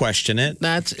 we don't question it.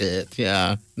 That's it.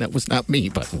 Yeah. That was not me,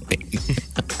 by the way.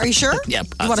 Are you sure? Yeah.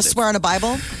 You want to swear on a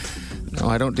Bible? No,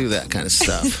 I don't do that kind of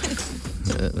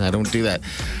stuff. I don't do that.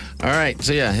 All right.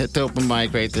 So, yeah, hit the open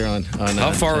mic right there on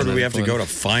How far do we have to go to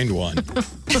find one?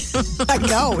 I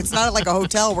know. It's not like a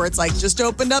hotel where it's like just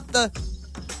opened up the.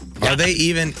 Are they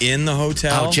even in the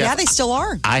hotel? Oh, Jeff, Yeah, they still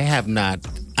are. I have not.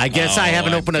 I guess I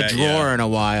haven't opened a bet, drawer in a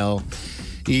while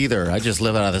either. I just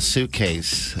live out of the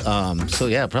suitcase. So,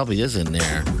 yeah, it probably is in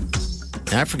there.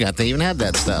 I forgot they even had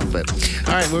that stuff. But,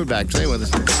 all right, we're back. Stay with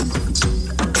us.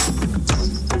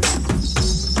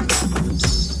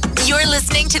 You're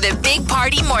listening to the Big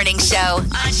Party Morning Show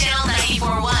on Channel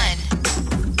 94.1.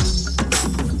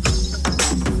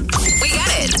 We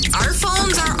got it. Our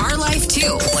phones are our life,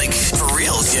 too. Like, for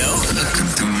real, Joe. But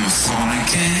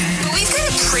we've got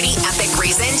a pretty epic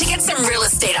reason to get some real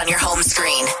estate on your home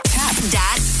screen. Tap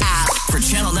that app For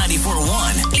Channel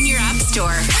 94.1. in your app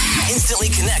store. Instantly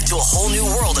connect to a whole new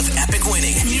world of epic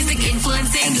winning. Music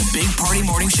influencing And the Big Party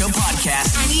Morning Show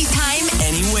podcast. anytime,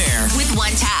 Anywhere. with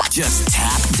one tap. Just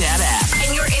tap that app.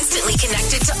 And you're instantly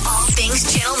connected to all things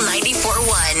Channel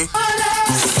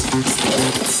 94.1.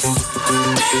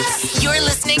 You're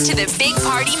listening to the Big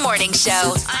Party Morning Show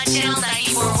on Channel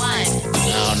 94.1.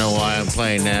 I don't know why I'm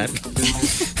playing that.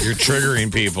 You're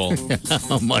triggering people.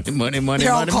 money, money, money,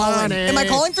 They're all money, calling. money. Am I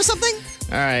calling for something?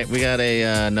 All right, we got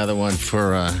another one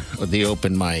for the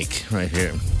open mic right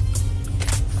here.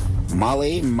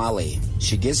 Molly,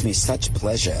 she gives me such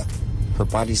pleasure. Her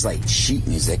body's like sheet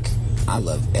music. I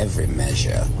love every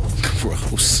measure.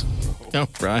 Gross. All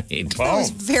right. That was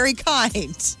very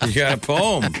kind. You got a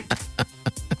poem.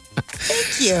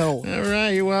 Thank you. All right,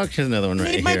 you're welcome. Here's another one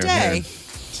right Made my here. day.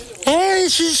 Hey,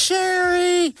 this is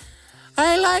Sherry.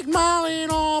 I like Molly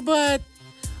and all, but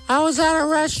I was at a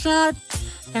restaurant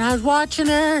and I was watching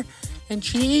her, and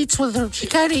she eats with her. She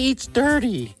kind of eats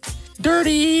dirty.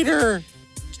 Dirty eater.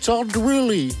 It's all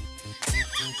drooly.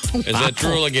 Is that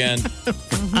drool again?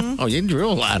 Oh, you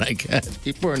drool a lot, I guess.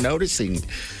 People are noticing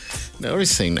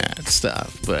that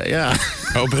stuff. But yeah,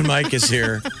 Open mic is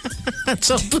here.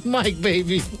 it's open mic,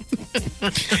 baby.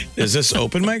 Is this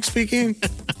open mic speaking?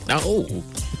 No.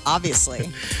 Obviously.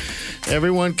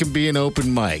 Everyone can be an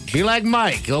open mic. Be like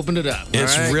Mike. Open it up.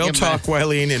 It's all right? Real Get Talk, back.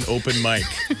 Wileen, and open mic.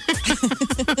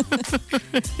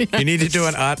 You need to do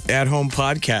an at-home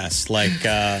podcast like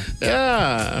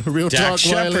Yeah, Real Dak Talk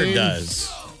Shepard Wileen.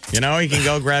 does. You know, he can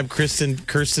go grab Kirsten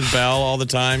Bell all the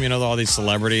time. You know, all these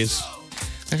celebrities.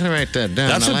 I'm going to write that down.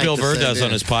 That's I what like Bill this Burr does idea.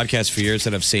 on his podcast for years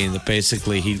that I've seen. That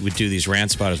basically he would do these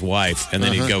rants about his wife, and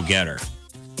then he'd go get her.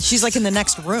 She's like in the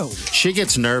next room. She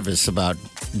gets nervous about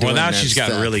doing Well, now that she's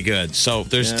gotten stuff. really good. So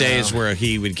there's Yeah. days where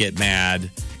he would get mad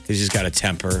because he's got a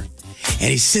temper, and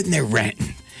he's sitting there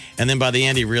ranting. And then by the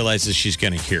end, he realizes she's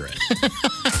going to hear it.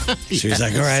 So he's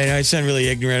like, all right, I sound really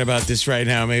ignorant about this right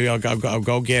now. Maybe I'll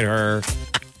go get her.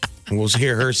 And we'll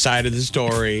hear her side of the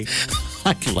story.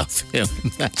 I love him.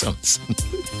 That's awesome.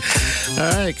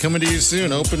 All right, coming to you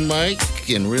soon. Open mic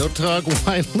and Real Talk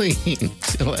Wileen.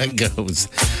 See how that goes.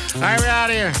 All right, we're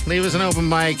out of here. Leave us an open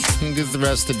mic and get the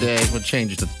rest of the day. We'll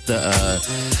change the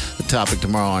topic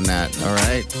tomorrow on that. All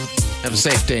right? Have a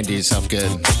safe day and do yourself good.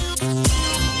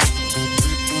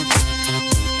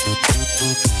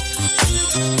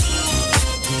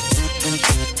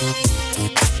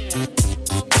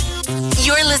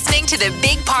 You're listening to the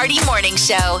Big Party Morning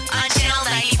Show on Channel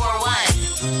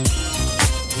 94.1.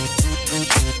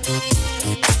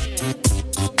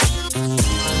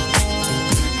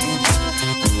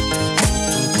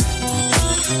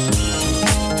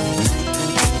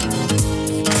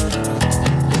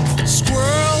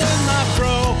 Squirrel in my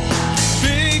fro.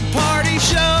 Big party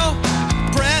show.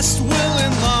 Breast will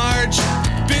enlarge.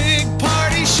 Big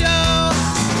party show.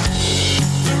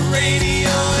 The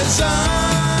radio is on.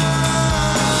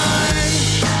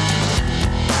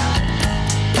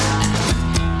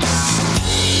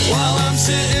 While I'm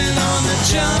sitting on the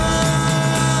john.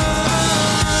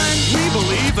 We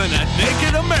believe in a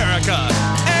naked America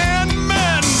and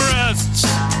man breasts.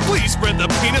 Please spread the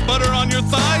peanut butter on your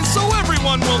thighs so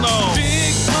everyone will know.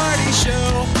 Big party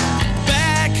show.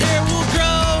 Back hair will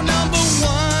grow. Number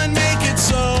one, make it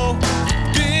so.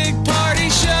 Big party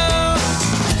show.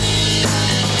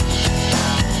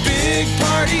 Big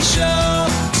party show.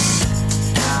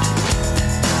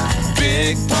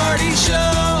 Big party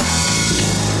show.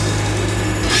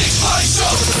 Big Party Show.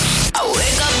 I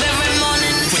wake up every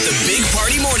morning With the Big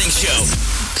Party Morning Show.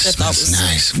 Smells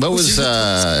nice. What was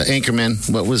Anchorman?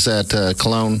 What was that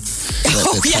cologne?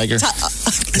 That tiger? A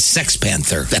Sex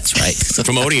Panther. That's right.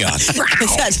 From Odeon.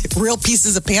 It had real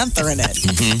pieces of panther in it.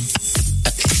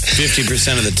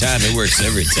 50% of the time, it works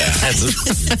every time.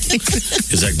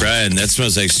 He's like, Brian, that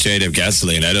smells like straight up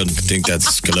gasoline. I don't think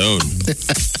that's cologne.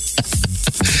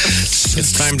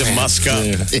 It's time to musk up.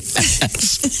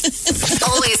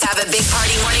 Always have a Big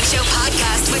Party Morning Show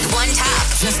podcast with one tap.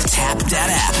 Just tap that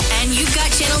app. And you've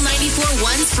got Channel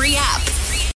 94.1's free app.